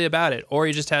not really about it, or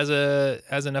he just has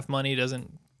enough money,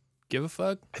 doesn't give a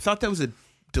fuck. I thought that was a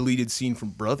deleted scene from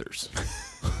Brothers.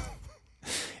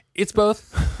 It's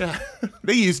both. Yeah,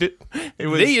 they used it. It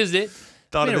was. They used it.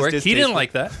 Thought Made of it it as work. He didn't distasteful.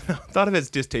 like that. Thought of it as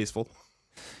distasteful.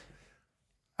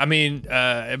 I mean,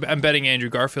 I'm betting Andrew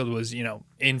Garfield was,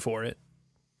 in for it.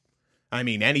 I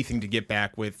mean, anything to get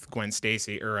back with Gwen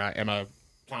Stacy or Emma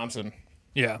Thompson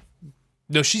Yeah.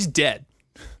 No, she's dead.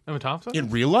 Emma Thompson? in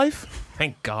real life.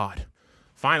 Thank God.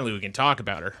 Finally, we can talk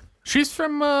about her. She's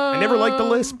from I never liked the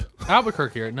lisp.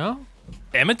 Albuquerque, right? No?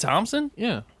 Emma Thompson?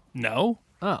 Yeah. No.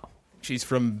 Oh. She's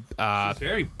from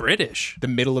Very British. the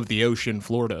middle of the ocean,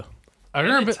 Florida. I Emma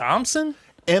remember Thompson?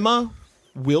 Emma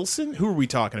Wilson. Who are we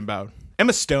talking about?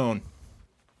 Emma Stone.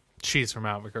 she's from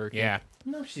Albuquerque. Yeah,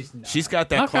 No, she's not. she's got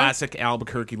that Okay. classic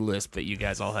Albuquerque lisp that you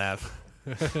guys all have.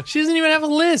 She doesn't even have a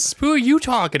lisp. Who are you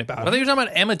talking about? I think you're talking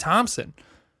about Emma Thompson.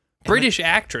 British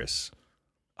actress.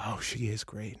 Oh, she is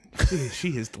great. She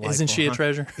is delightful. Isn't she a huh?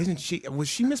 treasure? Isn't she? Was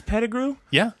she Miss Pettigrew?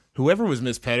 Yeah. Whoever was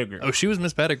Miss Pettigrew. Oh, she was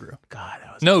Miss Pettigrew. God,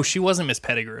 that was No, she wasn't Miss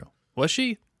Pettigrew. Was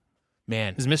she?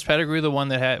 man. Is Miss Pettigrew the one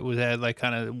that had like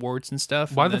kind of warts and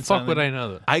stuff? Why And the then fuck would suddenly- I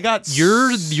know that? I got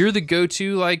You're the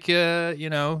go-to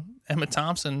Emma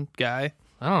Thompson guy.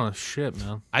 I don't know shit,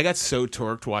 man. I got so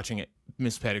torqued watching it.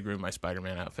 Miss Pettigrew in my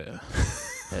Spider-Man outfit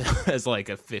as like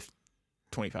a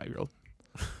 25-year-old.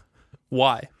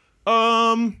 Why?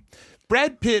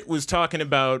 Brad Pitt was talking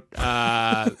about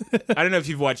I don't know if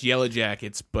you've watched Yellow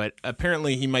Jackets, but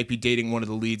apparently he might be dating one of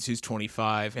the leads who's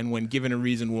 25, and when given a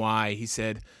reason why, he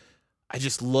said, I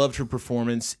just loved her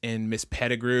performance in Miss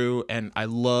Pettigrew, and I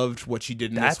loved what she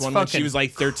did in That's this one when she fucking was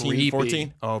like 13, creepy.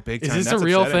 14. Oh, big Is time. this That's a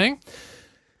real upsetting. thing?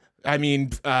 I mean,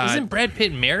 Isn't Brad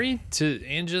Pitt married to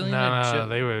Angelina? No, Jo-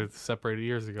 they were separated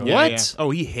years ago. yeah, What? yeah.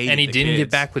 Oh, he hated and he the didn't get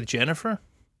kids. back with Jennifer?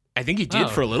 I think he did Oh.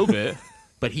 for a little bit,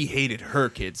 but he hated her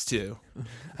kids too.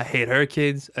 I hate her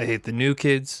kids. I hate the new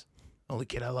kids. Only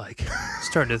kid I like.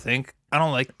 Starting to think I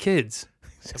don't like kids.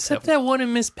 Except that one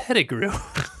in Miss Pettigrew.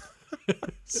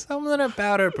 Something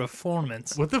about her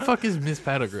performance. What the fuck is Miss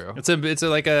Pettigrew? It's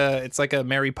like a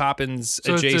Mary Poppins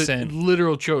So adjacent. It's a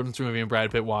literal children's movie, and Brad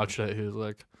Pitt watched it. He was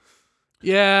like,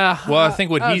 "Yeah." Well, I think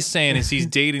what he's saying is he's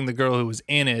dating the girl who was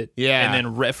in it, Yeah. and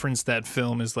then referenced that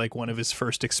film as like one of his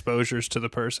first exposures to the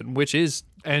person, which is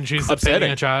and she's Upsetting.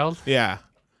 upsetting a child. Yeah.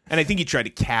 And I think he tried to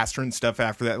cast her and stuff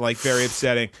after that, like very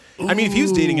upsetting. I mean, if he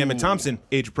was dating Emma Thompson,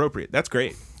 age appropriate, that's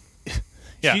great.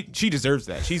 Yeah. She deserves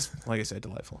that. She's, like I said,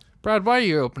 delightful. Brad, why are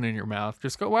you opening your mouth?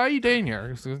 Just go, why are you dating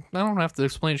her? Just go, I don't have to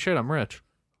explain shit. I'm rich.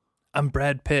 I'm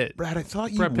Brad Pitt. Brad, I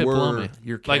thought you Brad Pitt blew me. were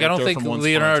your Like, I don't character think from Once Upon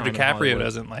a Leonardo Time in DiCaprio Hollywood.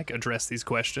 doesn't like address these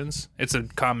questions. It's a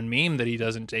common meme that he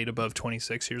doesn't date above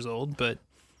 26 years old, but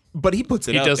But he puts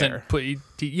it he out doesn't there. put.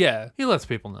 Yeah, He lets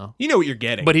people know. You know what you're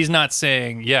getting. but he's not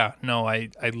saying, "Yeah, no, I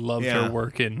loved Yeah. her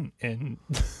work in."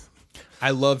 I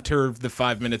loved her the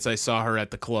 5 minutes I saw her at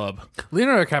the club.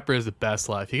 Leonardo DiCaprio is the best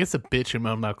life. He gets to bitch and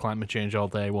moan about climate change all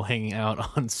day while hanging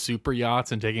out on super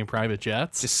yachts and taking private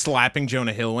jets. Just slapping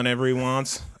Jonah Hill whenever he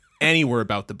wants. Anywhere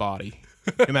about the body.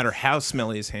 No matter how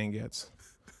smelly his hand gets.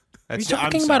 Are you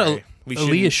talking about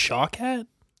Aaliyah Shawkat?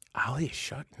 Aaliyah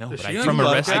Shawkat? No, but she I do, from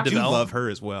love, Arrested I do Development? love her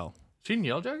as well. She in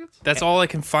Yellow Jackets? That's all I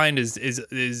can find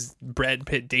is Brad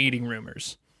Pitt dating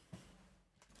rumors.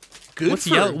 Good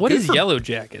What is Yellow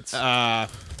Jackets? A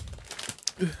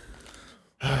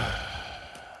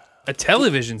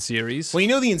television series. Well, you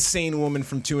know the insane woman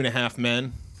from 2.5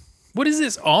 Men? What is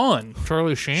this on?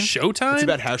 Charlie Sheen? Showtime? It's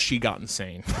about how she got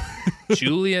insane.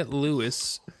 Juliette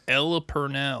Lewis, Ella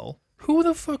Purnell. Who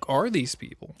the fuck are these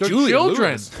people? They're Juliette children.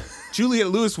 Lewis. Juliette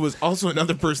Lewis was also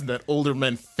another person that older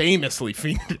men famously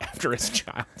fiended after as a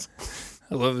child.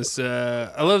 I love this.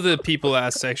 I love the people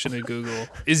ask section of Google.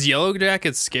 Is Yellow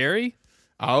Jackets scary?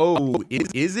 Oh,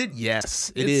 is it?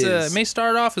 Yes, it is. It may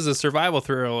start off as a survival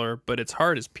thriller, but its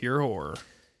heart is pure horror.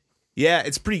 Yeah,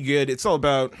 it's pretty good. It's all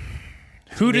about...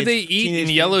 Who do they eat teenage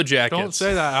in Yellow Jackets? Don't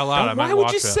say that out loud. I might Why would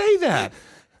watch you it. say that?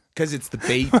 Because it's the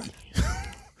baby.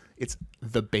 It's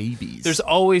the babies. There's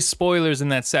always spoilers in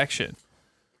that section.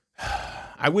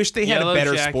 I wish they had Yellow a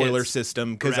better Jackets, spoiler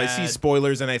system because I see Brad.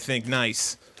 spoilers and I think,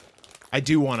 nice. I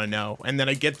do want to know. And then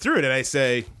I get through it and I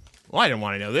say, well, I didn't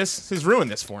want to know this. This has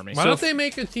ruined this for me. Why don't they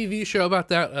make a TV show about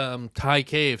that Thai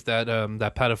cave that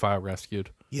that pedophile rescued?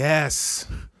 Yes.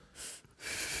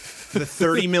 The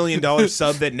 $30 million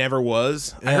sub that never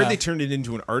was. I heard they turned it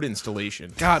into an art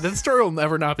installation. God, that story will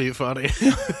never not be funny. He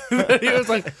was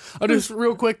like, I'll just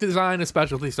real quick design a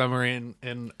specialty submarine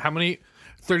in how many?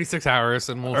 36 hours,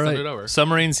 and we'll send it over.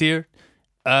 Submarines here.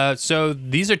 So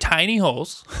these are tiny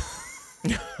holes.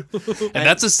 And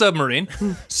that's a submarine.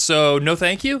 So no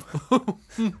thank you.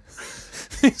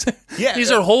 Yeah, These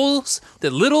are holes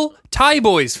that little Thai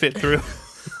boys fit through.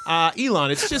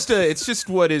 Elon, it's just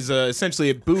what is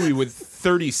essentially a buoy with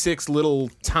 36 little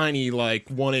tiny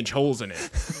 1-inch holes in it.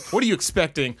 What are you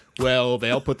expecting? Well,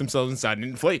 they all put themselves inside and it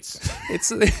inflates.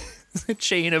 It's a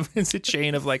chain of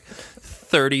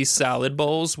 30 salad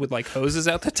bowls with hoses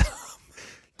out the top.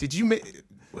 Did you make?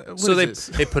 So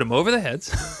they put them over the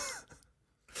heads.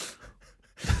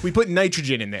 We put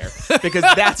nitrogen in there because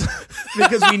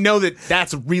we know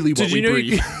that's really what we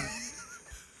breathe.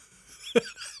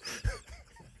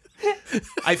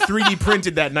 I 3D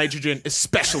printed that nitrogen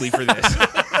especially for this.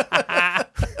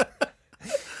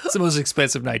 It's the most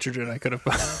expensive nitrogen I could have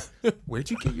found. Where'd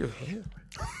you get your hair?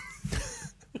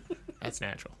 That's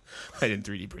natural. I didn't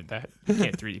 3D print that. You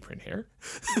can't 3D print hair.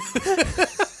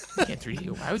 You can't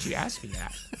 3D. Why would you ask me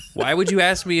that? Why would you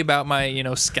ask me about my,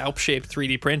 scalp-shaped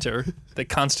 3D printer that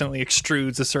constantly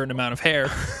extrudes a certain amount of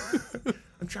hair?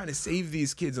 I'm trying to save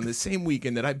these kids on the same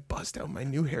weekend that I bust out my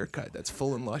new haircut that's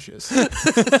full and luscious. And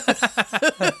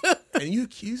you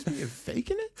accuse me of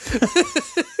faking it?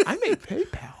 I made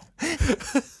PayPal.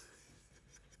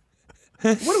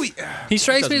 What do we... He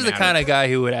strikes me as Doesn't the kind matter. of guy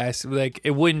who would ask,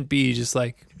 it wouldn't be just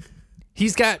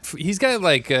he's got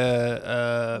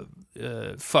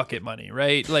fuck it money,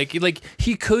 right? Like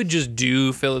he could just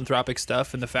do philanthropic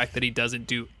stuff, and the fact that he doesn't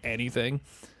do anything,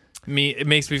 it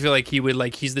makes me feel like he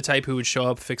would he's the type who would show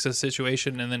up, fix a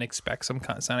situation, and then expect some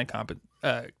kind of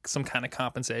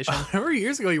compensation. I remember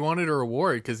years ago he wanted a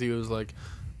reward because he was like,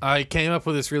 I came up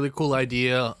with this really cool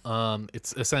idea.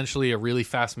 It's essentially a really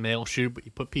fast mail chute, but you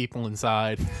put people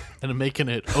inside, and I'm making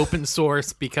it open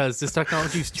source because this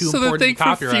technology is too So the important thing to for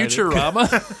copyright.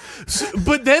 Futurama.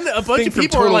 But then a bunch of from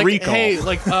people are Total like, Recall.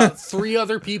 hey, 3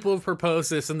 other people have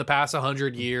proposed this in the past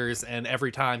 100 years, and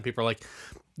every time people are like,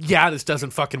 yeah, this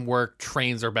doesn't fucking work.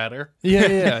 Trains are better.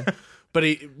 yeah. But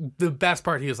the best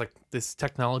part, he was like, this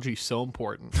technology is so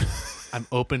important. I'm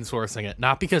open sourcing it.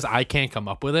 Not because I can't come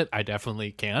up with it. I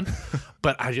definitely can.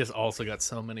 But I just also got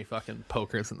so many fucking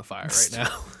pokers in the fire right now.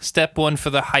 Step 1 for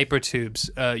the hypertubes.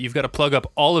 You've got to plug up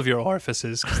all of your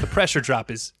orifices because the pressure drop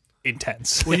is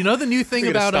intense. Well, you know the new thing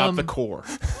We gotta about stop the core.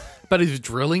 but his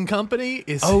drilling company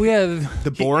is yeah.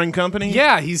 The boring company?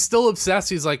 yeah, he's still obsessed.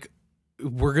 He's like,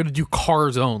 we're gonna do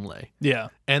cars only. Yeah.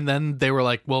 And then they were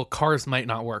like, well, cars might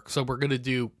not work, so we're gonna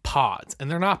do pods. And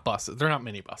they're not buses. They're not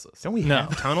mini buses. Don't we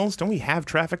have tunnels? Don't we have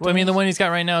traffic tunnels? Well, I mean, the one he's got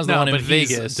right now is the one in but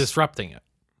he's Vegas. disrupting it.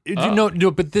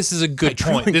 No, but this is a good point.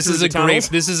 drilling This through is the a tunnels?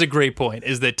 great point.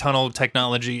 Is that tunnel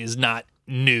technology is not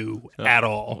new at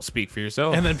all. Well, speak for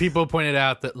yourself. And then people pointed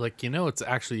out that, like, it's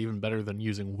actually even better than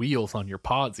using wheels on your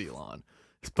pods, Elon.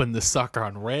 It's putting the sucker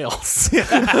on rails. Putting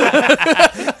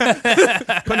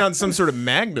on some sort of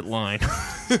magnet line.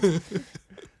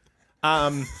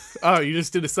 Oh, you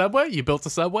just did a subway? You built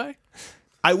a subway?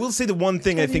 I will say the one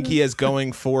thing I think he has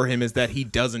going for him is that he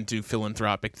doesn't do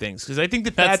philanthropic things, because I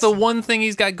think that's the one thing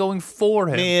he's got going for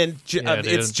him. man. Yeah,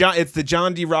 It's the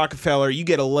John D. Rockefeller. You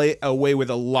get away with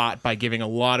a lot by giving a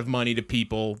lot of money to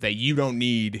people that you don't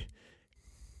need,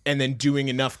 and then doing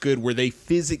enough good where they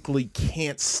physically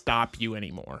can't stop you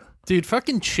anymore. Dude,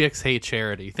 fucking chicks hate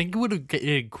charity. Think he would have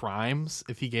getting crimes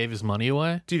if he gave his money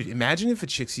away? Dude, imagine if a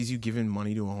chick sees you giving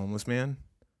money to a homeless man.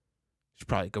 She'd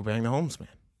probably go bang the homeless man.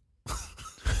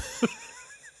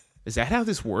 Is that how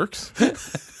this works?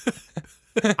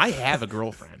 I have a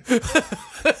girlfriend.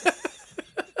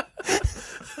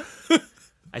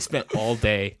 I spent all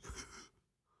day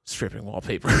stripping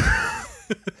wallpaper.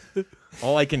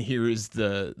 All I can hear is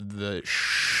the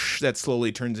shh that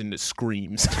slowly turns into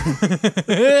screams.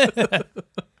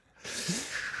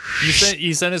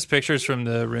 You sent us pictures from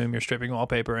the room you're stripping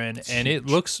wallpaper in, and it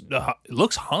looks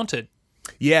haunted.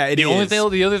 Yeah, it is.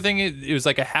 The other thing, it was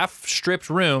like a half stripped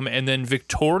room, and then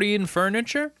Victorian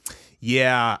furniture.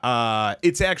 Yeah,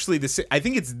 it's actually I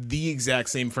think it's the exact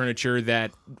same furniture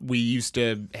that we used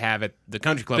to have at the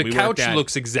country club. The couch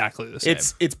looks exactly the same.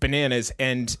 It's bananas,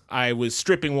 and I was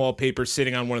stripping wallpaper,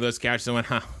 sitting on one of those couches, and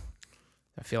went, I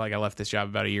feel like I left this job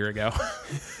about a year ago.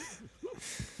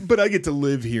 But I get to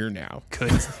live here now.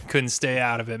 Couldn't stay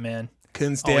out of it, man.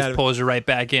 Couldn't stay out Always of it. pulls you right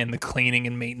back in the cleaning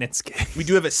and maintenance gig. We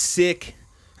do have a sick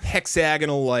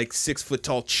hexagonal, like 6 foot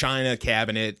tall china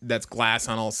cabinet that's glass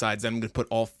on all sides. I'm going to put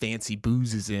all fancy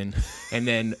boozes in, and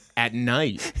then at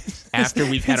night, after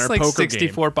we've had It's our like poker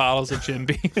 64 bottles of Jim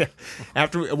Beam.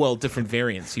 different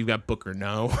variants. You've got book or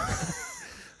no.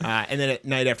 And then at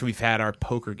night, after we've had our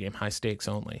poker game, high stakes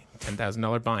only,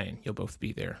 $10,000 buy-in, you'll both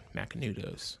be there,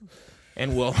 Macanudos,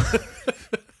 and we'll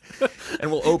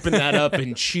open that up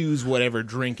and choose whatever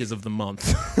drink is of the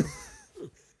month.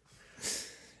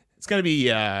 It's gonna be.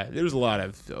 There's a lot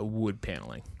of wood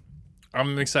paneling.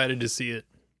 I'm excited to see it.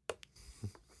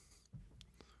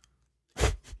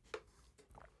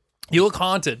 You look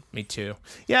haunted. Me too.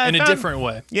 Yeah, in a different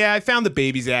way. Yeah, I found the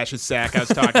baby's ashes sack I was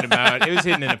talking about. It was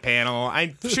hidden in a panel.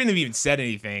 I shouldn't have even said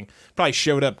anything. Probably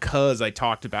showed up because I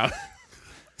talked about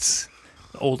it.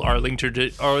 Old Arlington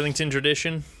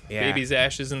tradition. Yeah. Baby's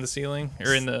ashes in the ceiling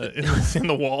or in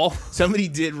the wall. Somebody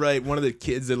did write. One of the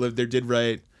kids that lived there did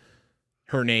write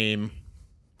her name,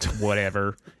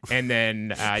 whatever, and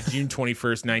then June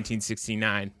 21st,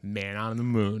 1969, man on the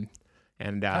moon.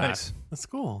 And Nice. That's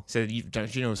cool. said,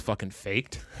 don't you know it was fucking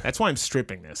faked? That's why I'm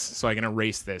stripping this, so I can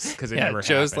erase this, because it never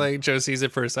Joe's happened. like, Joe sees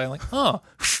it first. I'm like, oh.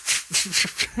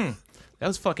 That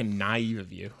was fucking naive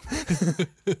of you.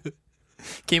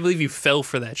 Can't believe you fell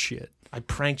for that shit. I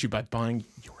pranked you by buying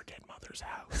your dead mother's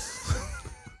house.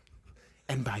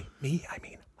 And by me, I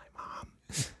mean my mom.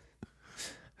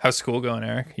 How's school going,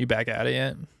 Eric? You back at it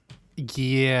yet?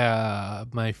 Yeah,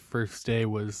 my first day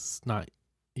was not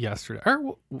yesterday.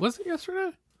 Or was it yesterday?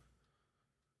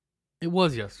 It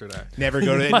was yesterday. Never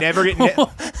go to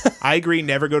I agree,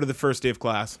 never go to the first day of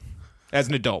class as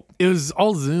an adult. It was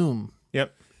all Zoom.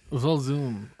 Yep. It was all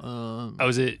Zoom.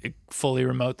 Was it fully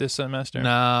remote this semester?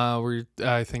 Nah,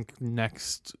 I think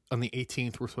next on the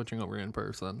 18th we're switching over in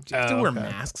person. Do you have to wear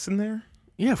masks in there?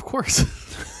 Yeah, of course.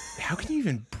 How can you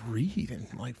even breathe and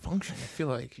like function? I feel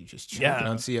like you just choking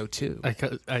on CO2.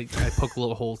 I poke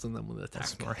little holes in them with a tack.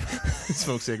 Smart.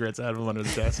 Smoke cigarettes out of them under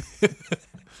the desk.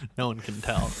 No one can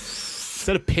tell. Is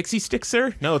that a pixie stick,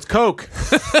 sir? No, it's Coke.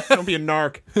 Don't be a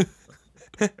narc.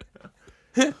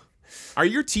 Are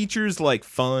your teachers like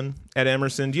fun at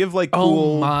Emerson? Do you have like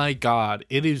cool? Oh my god,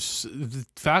 it is. The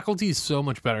faculty is so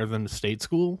much better than the state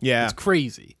school. Yeah. It's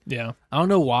crazy. Yeah. I don't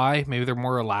know why. Maybe they're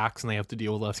more relaxed and they have to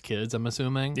deal with less kids. I'm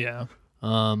assuming. Yeah.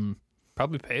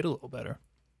 Probably paid a little better.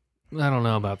 I don't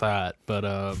know about that,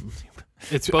 but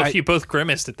it's You both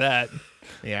grimaced at that.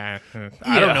 Yeah.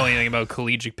 I don't know anything about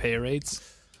collegiate pay rates.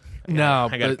 No,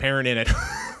 I got a but parent in it.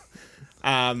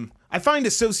 I find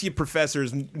associate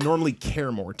professors normally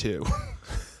care more too,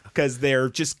 because they're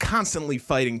just constantly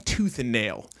fighting tooth and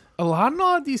nail. a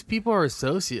lot of these people are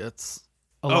associates.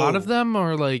 A lot of them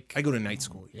are like I go to night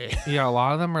school. Yeah. yeah, a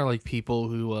lot of them are like people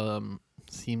who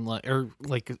seem like, or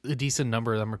like a decent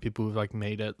number of them are people who've like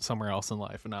made it somewhere else in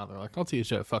life, and now they're like, I'll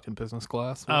teach at fucking business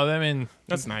class. Oh, I mean,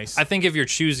 That's nice. I think if you're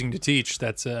choosing to teach,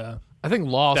 that's I think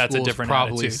law That's a school is different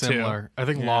probably attitude, too. similar. I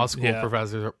think law school Yeah.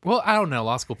 professors are, well, I don't know.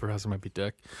 Law school professor might be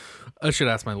dick. I should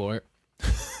ask my lawyer.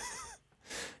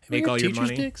 Make all your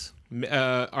teachers' money. dicks?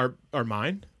 Are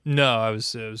mine? No, I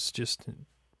was just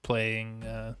playing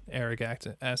Eric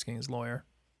asking his lawyer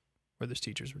whether his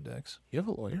teachers were dicks. You have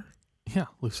a lawyer? Yeah,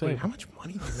 Luce. Wait, how much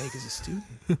money do you make as a student?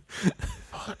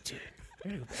 Fuck, dude. I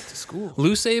gotta go back to school.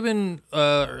 Lou Saban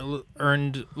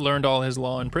learned all his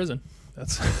law in prison.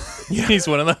 That's he's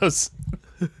one of those.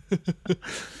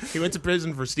 He went to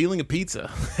prison for stealing a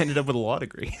pizza. Ended up with a law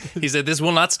degree. He said, "This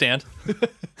will not stand."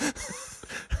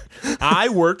 I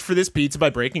worked for this pizza by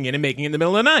breaking in and making it in the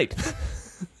middle of the night.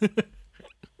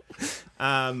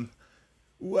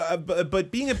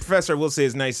 But being a professor, I will say,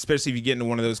 is nice, especially if you get into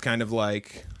one of those kind of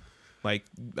like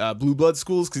blue blood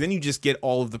schools, because then you just get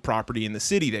all of the property in the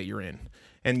city that you're in,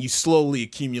 and you slowly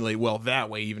accumulate wealth that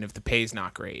way, even if the pay's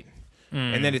not great.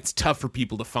 And then it's tough for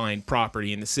people to find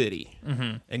property in the city,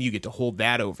 and you get to hold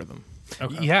that over them.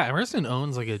 Okay. Yeah, Emerson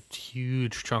owns like a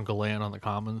huge chunk of land on the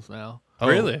Commons now. Oh,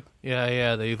 really?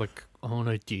 Yeah, they like own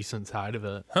a decent side of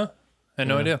it. Huh? I had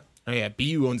no idea. Oh yeah,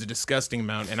 BU owns a disgusting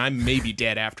amount, and I may be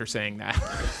dead after saying that.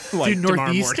 Dude, tomorrow morning.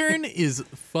 Northeastern is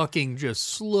fucking just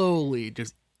slowly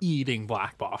just eating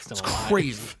Black Boston. It's alive.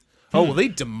 crazy. Oh well, they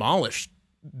demolished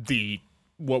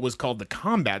what was called the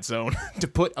combat zone to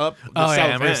put up the Oh south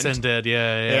yeah, Emerson end. did.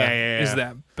 Yeah. Is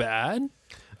that bad?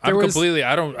 There was-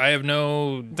 I have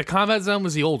no. The combat zone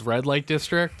was the old red light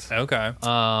district. Okay.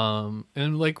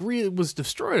 And like it was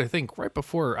destroyed, I think, right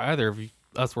before either of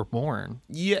us were born.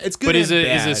 Yeah, it's good. But is and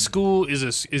a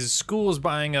bad. schools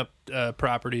buying up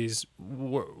properties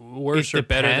worse It or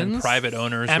better than depends. private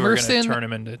owners who are Emerson- going to turn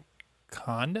them into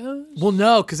condos? Well,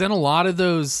 no, because then a lot of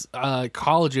those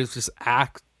colleges just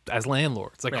act as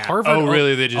landlords. Like Yeah. Harvard. Oh,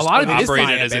 really? They just a lot of operate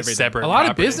buy it up as a everything. separate. A lot of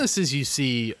property. businesses you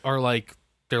see are like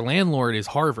their landlord is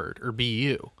Harvard or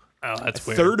BU. Oh, that's a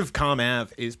weird. third of Com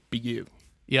Ave is BU.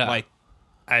 Yeah. Like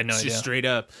I had no it's idea. just straight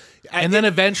up. And then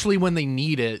eventually when they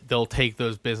need it, they'll take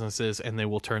those businesses and they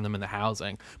will turn them into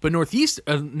housing. But Northeast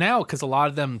now, because a lot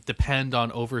of them depend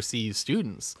on overseas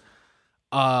students,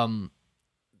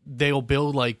 they'll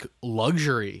build like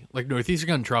luxury. Like Northeast are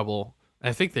getting in trouble.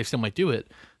 I think they still might do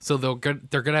it. So they're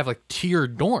gonna have like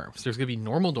tiered dorms. There's gonna be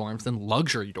normal dorms, then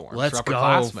luxury dorms. Let's for go.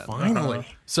 upperclassmen. Finally.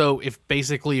 So if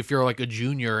you're like a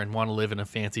junior and want to live in a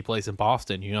fancy place in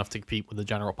Boston, you don't have to compete with the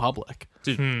general public.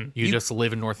 Dude, You just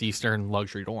live in Northeastern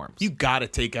luxury dorms. you got to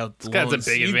take out the That's loans.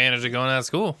 a big advantage of going out of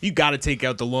school. You got to take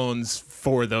out the loans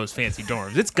for those fancy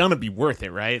dorms. It's gonna be worth it,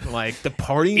 right? Like the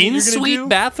partying you're gonna In-suite do,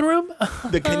 bathroom?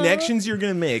 the connections you're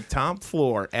gonna make, top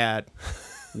floor at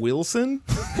Wilson.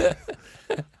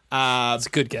 That's a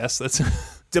good guess. That's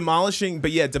Demolishing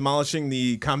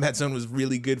the combat zone was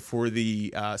really good for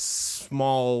the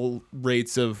small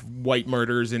rates of white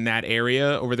murders in that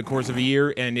area over the course of a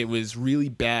year, and it was really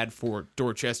bad for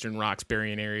Dorchester and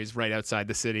Roxbury and areas right outside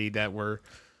the city that were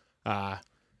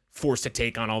forced to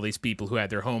take on all these people who had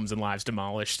their homes and lives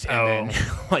demolished and then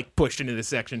like pushed into this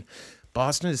section.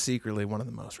 Boston is secretly one of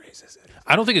the most racist cities.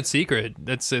 I don't think it's secret.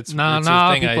 It's No, it's no,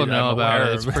 a thing people I'm know about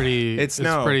aware it. It's of. pretty. It's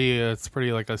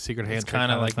pretty like a secret handshake. It's kind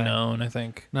of like thing. known, I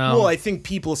think. No, Well, I think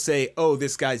people say, "Oh,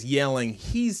 this guy's yelling.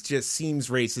 He's just seems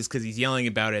racist because he's yelling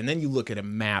about it." And then you look at a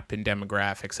map and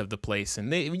demographics of the place,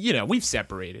 and we've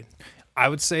separated. I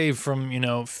would say from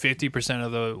 50%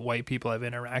 of the white people I've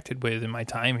interacted with in my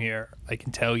time here, I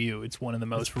can tell you it's one of the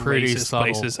most pretty racist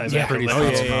subtle. places I've Yeah, ever pretty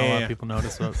lived. subtle. yeah, Not a lot yeah. of people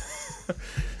notice it.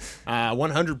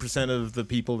 100% of the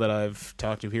people that I've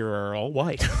talked to here are all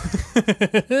white.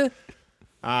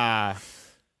 Yeah,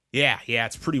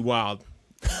 it's pretty wild.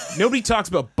 Nobody talks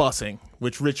about busing,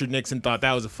 which Richard Nixon thought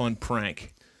that was a fun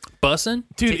prank. Bussin'?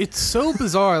 Dude, it's so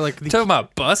bizarre. Like Talking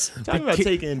about bus? Talking about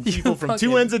taking people from two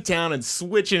fucking- ends of town and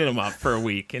switching them up for a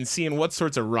week and seeing what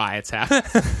sorts of riots happen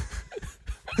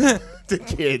to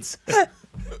kids.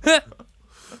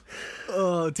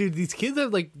 dude, these kids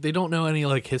have they don't know any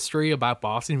history about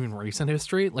Boston, even recent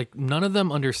history. Like none of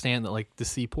them understand that the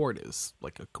Seaport is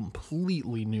like a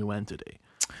completely new entity.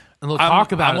 And they'll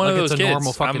talk about I'm it one like of it's those a kids.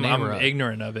 normal fucking I'm neighborhood.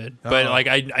 ignorant of it, but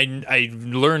I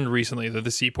learned recently that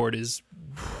the Seaport is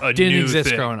a Didn't new exist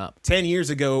thing. growing up. 10 years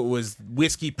ago, it was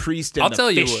Whiskey Priest and I'll the tell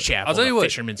you Fish what. Chapel. I'll tell you the what.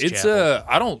 Fisherman's It's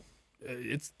Chapel.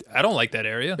 I don't like that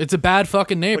area. It's a bad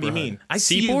fucking What neighborhood. do you mean? I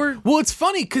see you- Seaport? Well, it's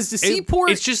funny because the Seaport.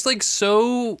 It's just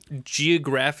so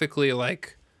geographically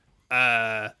what's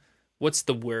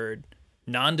the word?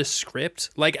 nondescript.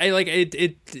 Like I like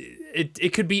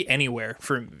it could be anywhere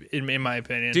in my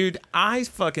opinion. Dude, I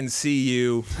fucking see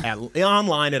you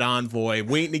online at Envoy,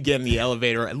 waiting to get in the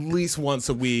elevator at least once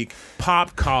a week.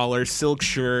 Pop collar, silk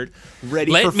shirt,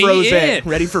 ready Let for me froze. in.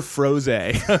 Ready for froze.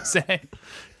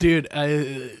 Dude,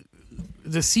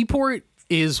 the Seaport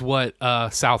is what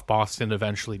South Boston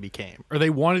eventually became, or they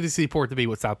wanted the Seaport to be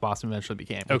what South Boston eventually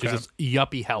became, which is this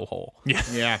yuppie hellhole.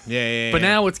 Yeah. But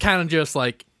now it's kind of just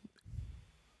like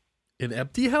an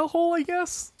empty hellhole, I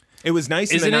guess. It was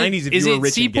nice in the 90s if is you were it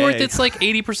rich Seaport and gay. that's like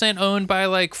 80% owned by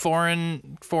like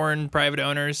foreign private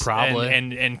owners, Probably.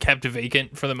 and kept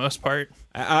vacant for the most part.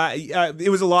 It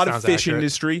was a lot Sounds of fish accurate.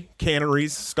 industry,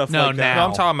 canneries, stuff No, like that. now. No,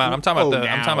 I'm talking about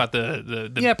now.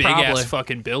 the Yeah, big ass probably.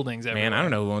 fucking buildings. Everywhere. Man, I don't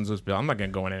know who owns those buildings. I'm not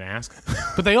going to go in and ask.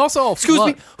 But they also all Excuse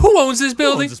flood. me, who owns this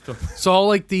building? So all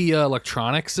like the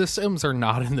electronic systems are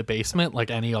not in the basement like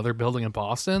any other building in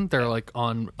Boston. They're like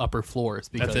on upper floors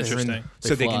because That's interesting.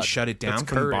 So they can flood. shut it down That's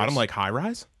from the curious. bottom like High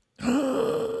Rise?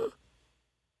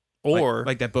 Or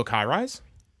Like that book High Rise?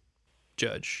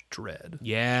 Judge Dredd.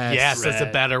 Yes. that's a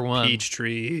Dredd, better one. Peach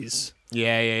trees.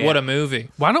 Yeah. What a movie.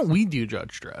 Why don't we do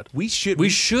Judge Dredd? We should We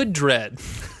should dread.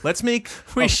 let's make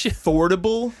We should-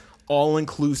 affordable,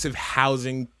 all-inclusive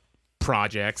housing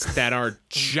projects that are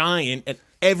giant and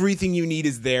everything you need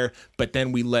is there, but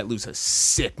then we let loose a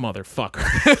sick motherfucker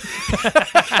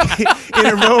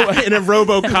in a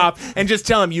RoboCop and just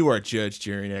tell him you are judge,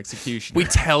 jury, and executioner. We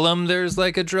tell them there's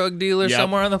like a drug dealer Yep.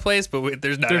 somewhere on the place, but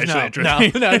there's not There's actually a no, drug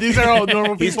no, dealer. no. These are all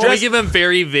normal people. We give them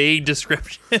very vague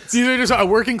descriptions. These are just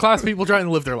working class people trying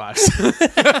to live their lives.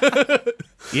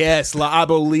 Yes, La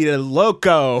Abuelita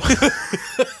Loco.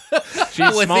 She's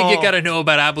One small, thing you gotta know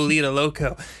about Abuelita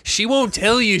Loco, she won't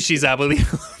tell you she's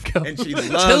Abuelita Loco. and she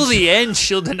Till loves. the end,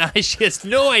 she'll deny she has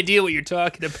no idea what you're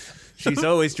talking about. She's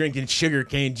always drinking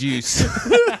sugarcane juice.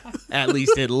 At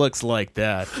least it looks like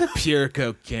that. Pure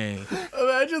cocaine.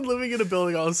 Imagine living in a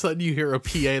building, all of a sudden you hear a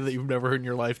PA that you've never heard in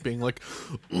your life being like,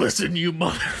 "Listen, you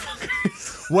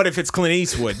motherfucker." What if it's Clint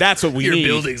Eastwood? That's what we Your need.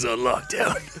 building's on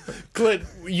lockdown. Clint,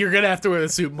 you're gonna have to wear the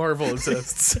suit. Marvel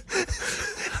insists.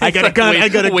 I got a gun. Way, I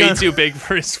got a way gun. too big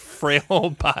for his frail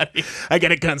old body. I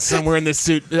got a gun somewhere in this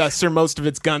suit. Sir, most of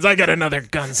it's guns. I got another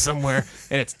gun somewhere,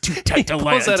 and it's too tight to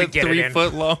land Pulls out to a get it in.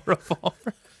 3-foot long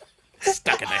revolver.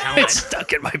 Stuck in the helmet. It's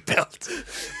stuck in my belt.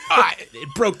 It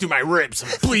broke through my ribs. I'm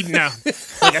bleeding out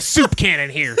like a soup cannon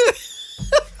here.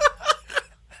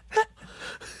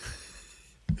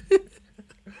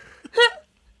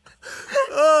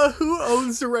 Who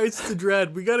owns the rights to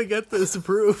Dredd? We gotta get this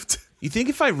approved. You think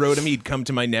if I wrote him, he'd come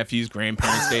to my nephew's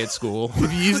grandparents' day at school?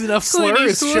 If you use enough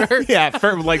slurs, sure. Yeah,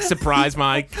 for like surprise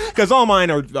Mike, because all mine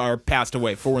are passed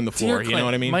away, 4 on the floor. You know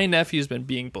what I mean? My nephew's been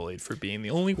being bullied for being the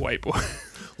only white boy.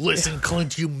 Listen,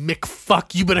 Clint, you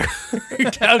McFuck, you better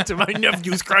down to my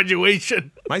nephew's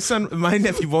graduation. My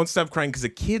nephew won't stop crying because a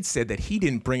kid said that he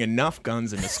didn't bring enough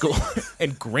guns into school,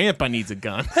 and Grandpa needs a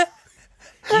gun.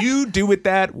 You do with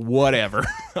that, whatever.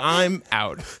 I'm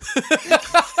out.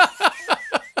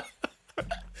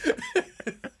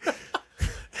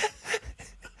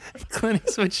 Clint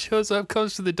Eastwood shows up,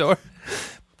 comes to the door,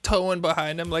 towing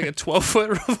behind him like a 12-foot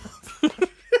revolver.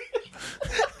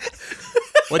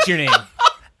 What's your name?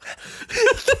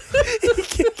 He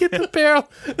can't get the barrel.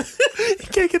 He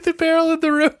can't get the barrel in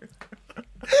the room.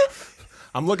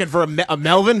 I'm looking for a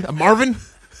Melvin, a Marvin.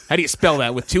 How do you spell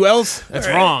that? With 2 L's? That's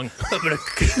wrong. I'm gonna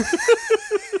It's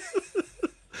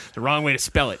the wrong way to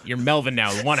spell it. You're Melvin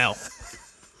now, 1 L.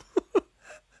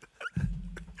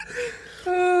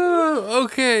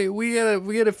 Okay, we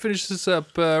gotta finish this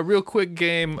up. Real quick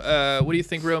game. What do you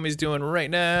think Romy's doing right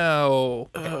now?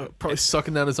 Probably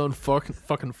sucking down his own fucking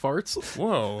farts.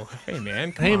 Whoa. Hey,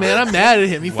 man. Come Hey, on. man, I'm mad at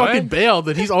him. He What? fucking bailed,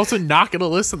 and he's also not going to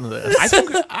listen to this.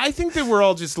 I think that we're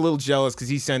all just a little jealous because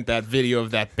he sent that video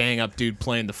of that bang-up dude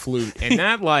playing the flute. And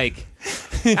that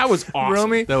was awesome.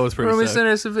 Romy, That was pretty Romy sick. sent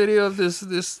us a video of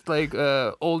this like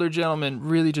older gentleman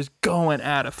really just going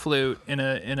at a flute in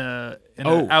a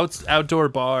outdoor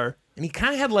bar. And he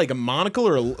kind of had like a monocle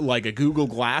or like a Google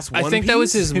Glass one I think that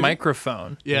was piece. his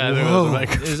microphone. Yeah, there was a mic.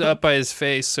 It was up by his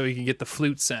face so he could get the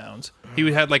flute sound.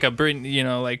 He had like a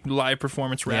like live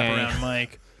performance wraparound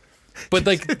mic. But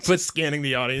but scanning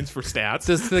the audience for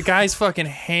stats. the guy's fucking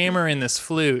hammering this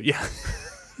flute. Yeah.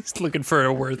 He's looking for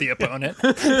a worthy opponent.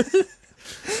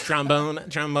 Trombone.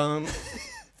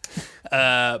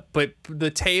 But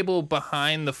the table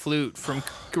behind the flute, from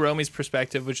Romy's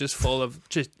perspective, was just full of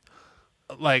just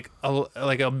like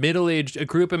a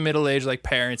group of middle-aged like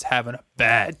parents having a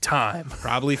bad time.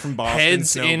 Probably from Boston.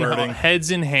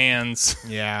 Heads in hands.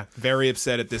 Yeah, very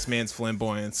upset at this man's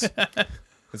flamboyance.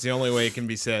 That's the only way it can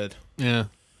be said. Yeah.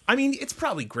 I mean, it's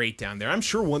probably great down there. I'm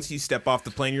sure once you step off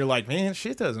the plane, you're like, man,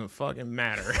 shit doesn't fucking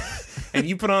matter. And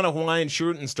you put on a Hawaiian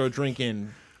shirt and start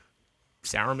drinking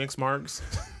sour mix margs.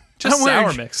 Just I'm wearing,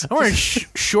 sour mix. I'm wearing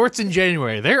shorts in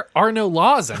January. There are no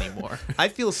laws anymore. I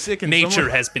feel sick. And Nature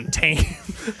has been tamed.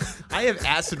 I have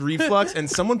acid reflux, and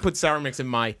someone put sour mix in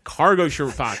my cargo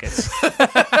shirt pockets.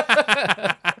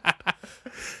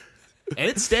 And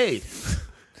it stayed.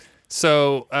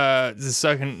 So, the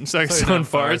second someone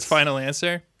farts. Final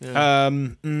answer.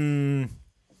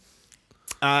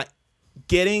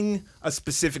 Getting a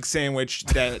specific sandwich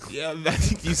that I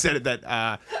think you said it.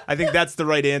 That I think that's the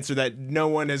right answer. That no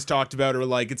one has talked about, or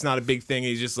like it's not a big thing.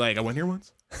 He's just like, I went here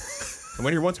once.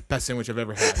 Best sandwich I've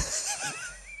ever had.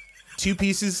 2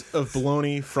 pieces of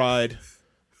bologna fried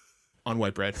on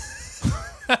white bread.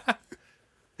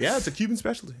 Yeah, it's a Cuban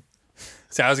specialty.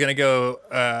 So I was gonna go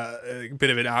a bit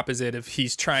of an opposite. If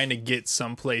he's trying to get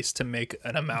someplace to make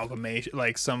an amalgamation,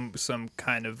 like some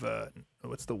kind of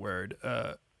what's the word?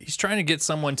 He's trying to get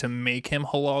someone to make him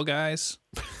halal guys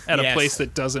at a place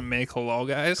that doesn't make halal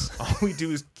guys. All we do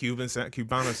is Cubano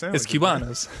sandwiches. It's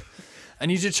Cubanos. I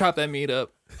need you to chop that meat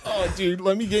up. Oh, dude,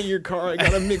 let me get in your car. I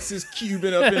gotta mix this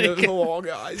Cuban up into halal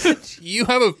guys. You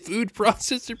have a food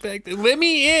processor back there. Let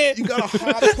me in. You got a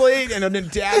hot plate and an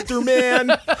adapter, man.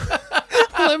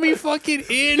 Let me fucking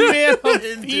in, man.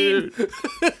 And, dude,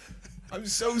 I'm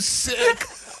so sick.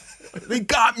 They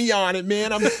got me on it,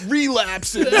 man. I'm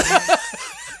relapsing.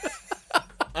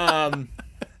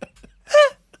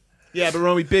 Yeah, but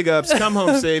Romy, big ups. Come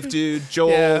home safe, dude. Joel.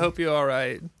 Yeah, I hope you're all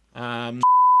right.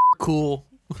 Cool.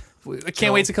 I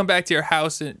can't wait to come back to your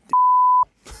house and.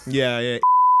 Yeah.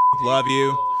 Love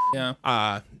you.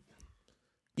 Yeah.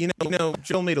 You know,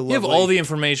 Joel made a lovely. You have all the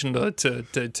information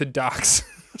to dox.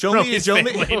 Joel made. You should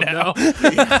probably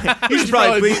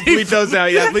probably bleep those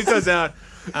out. Yeah, bleep those out.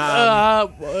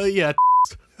 Yeah.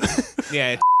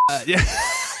 Yeah. Yeah.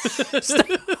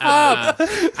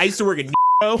 I used to work at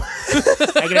I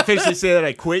can officially say that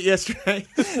I quit yesterday.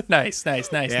 Nice.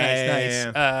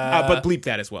 Yeah. But bleep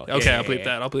that as well. Okay, I'll bleep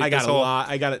that. I'll bleep I got this a whole- lot.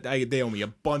 They owe me a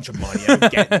bunch of money. I'm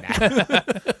getting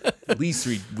that. At least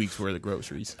 3 weeks worth of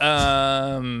groceries.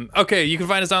 Okay, you can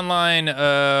find us online.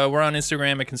 We're on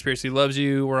Instagram at Conspiracy Loves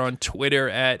You. We're on Twitter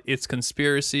at It's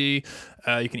Conspiracy.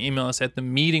 You can email us at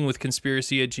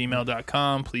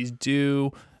themeetingwithconspiracy@gmail.com. Please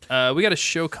do. We got a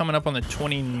show coming up on the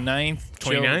 29th.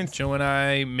 29th? Joe and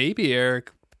I, maybe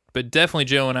Eric, but definitely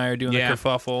Joe and I are doing the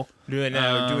kerfuffle. Doing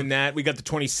that. We got the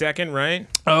 22nd, right?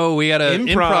 Oh, we got an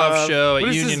improv show at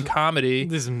What is Union this- Comedy.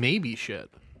 This maybe shit.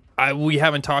 We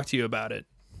haven't talked to you about it.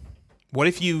 What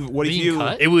if you?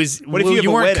 cut? It was. What if well, you have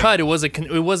a weren't wedding? cut. It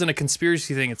wasn't a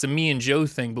conspiracy thing. It's a me and Joe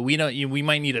thing. But we don't. We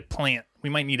might need a plant. We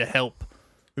might need a help.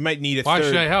 We might need a Why third.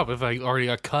 should I help if I already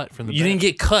got cut from the You didn't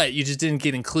get cut. You just didn't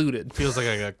get included. Feels like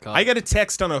I got cut. I got a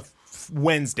text on a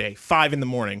Wednesday, 5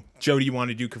 a.m. Joe, do you want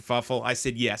to do kerfuffle? I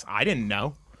said yes. I didn't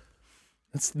know.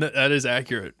 That is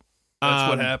accurate. That's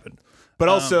what happened. But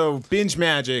also, Binge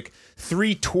Magic,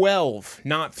 3/12,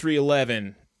 not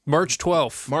 3/11. March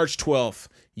 12th. March 12th,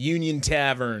 Union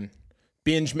Tavern,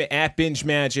 at Binge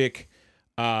Magic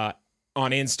on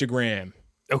Instagram.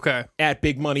 Okay. At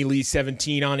Big Money Lee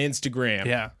 17 on Instagram.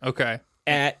 Yeah. Okay.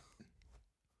 At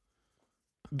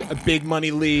Big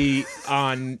Money Lee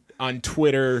on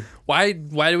Twitter. Why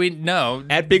do we know?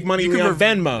 At Big Money Lee on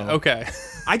Venmo. Okay.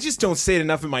 I just don't say it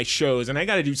enough at my shows, and I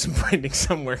got to do some branding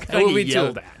somewhere. I get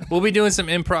yelled at. We'll be doing some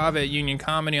improv at Union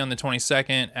Comedy on the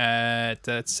 22nd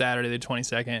that's Saturday the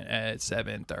 22nd at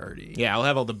 7:30. Yeah, I'll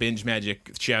have all the Binge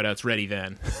Magic shout-outs ready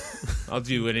then. I'll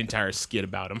do an entire skit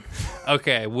about them.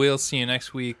 Okay, we'll see you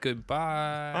next week.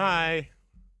 Goodbye. Bye.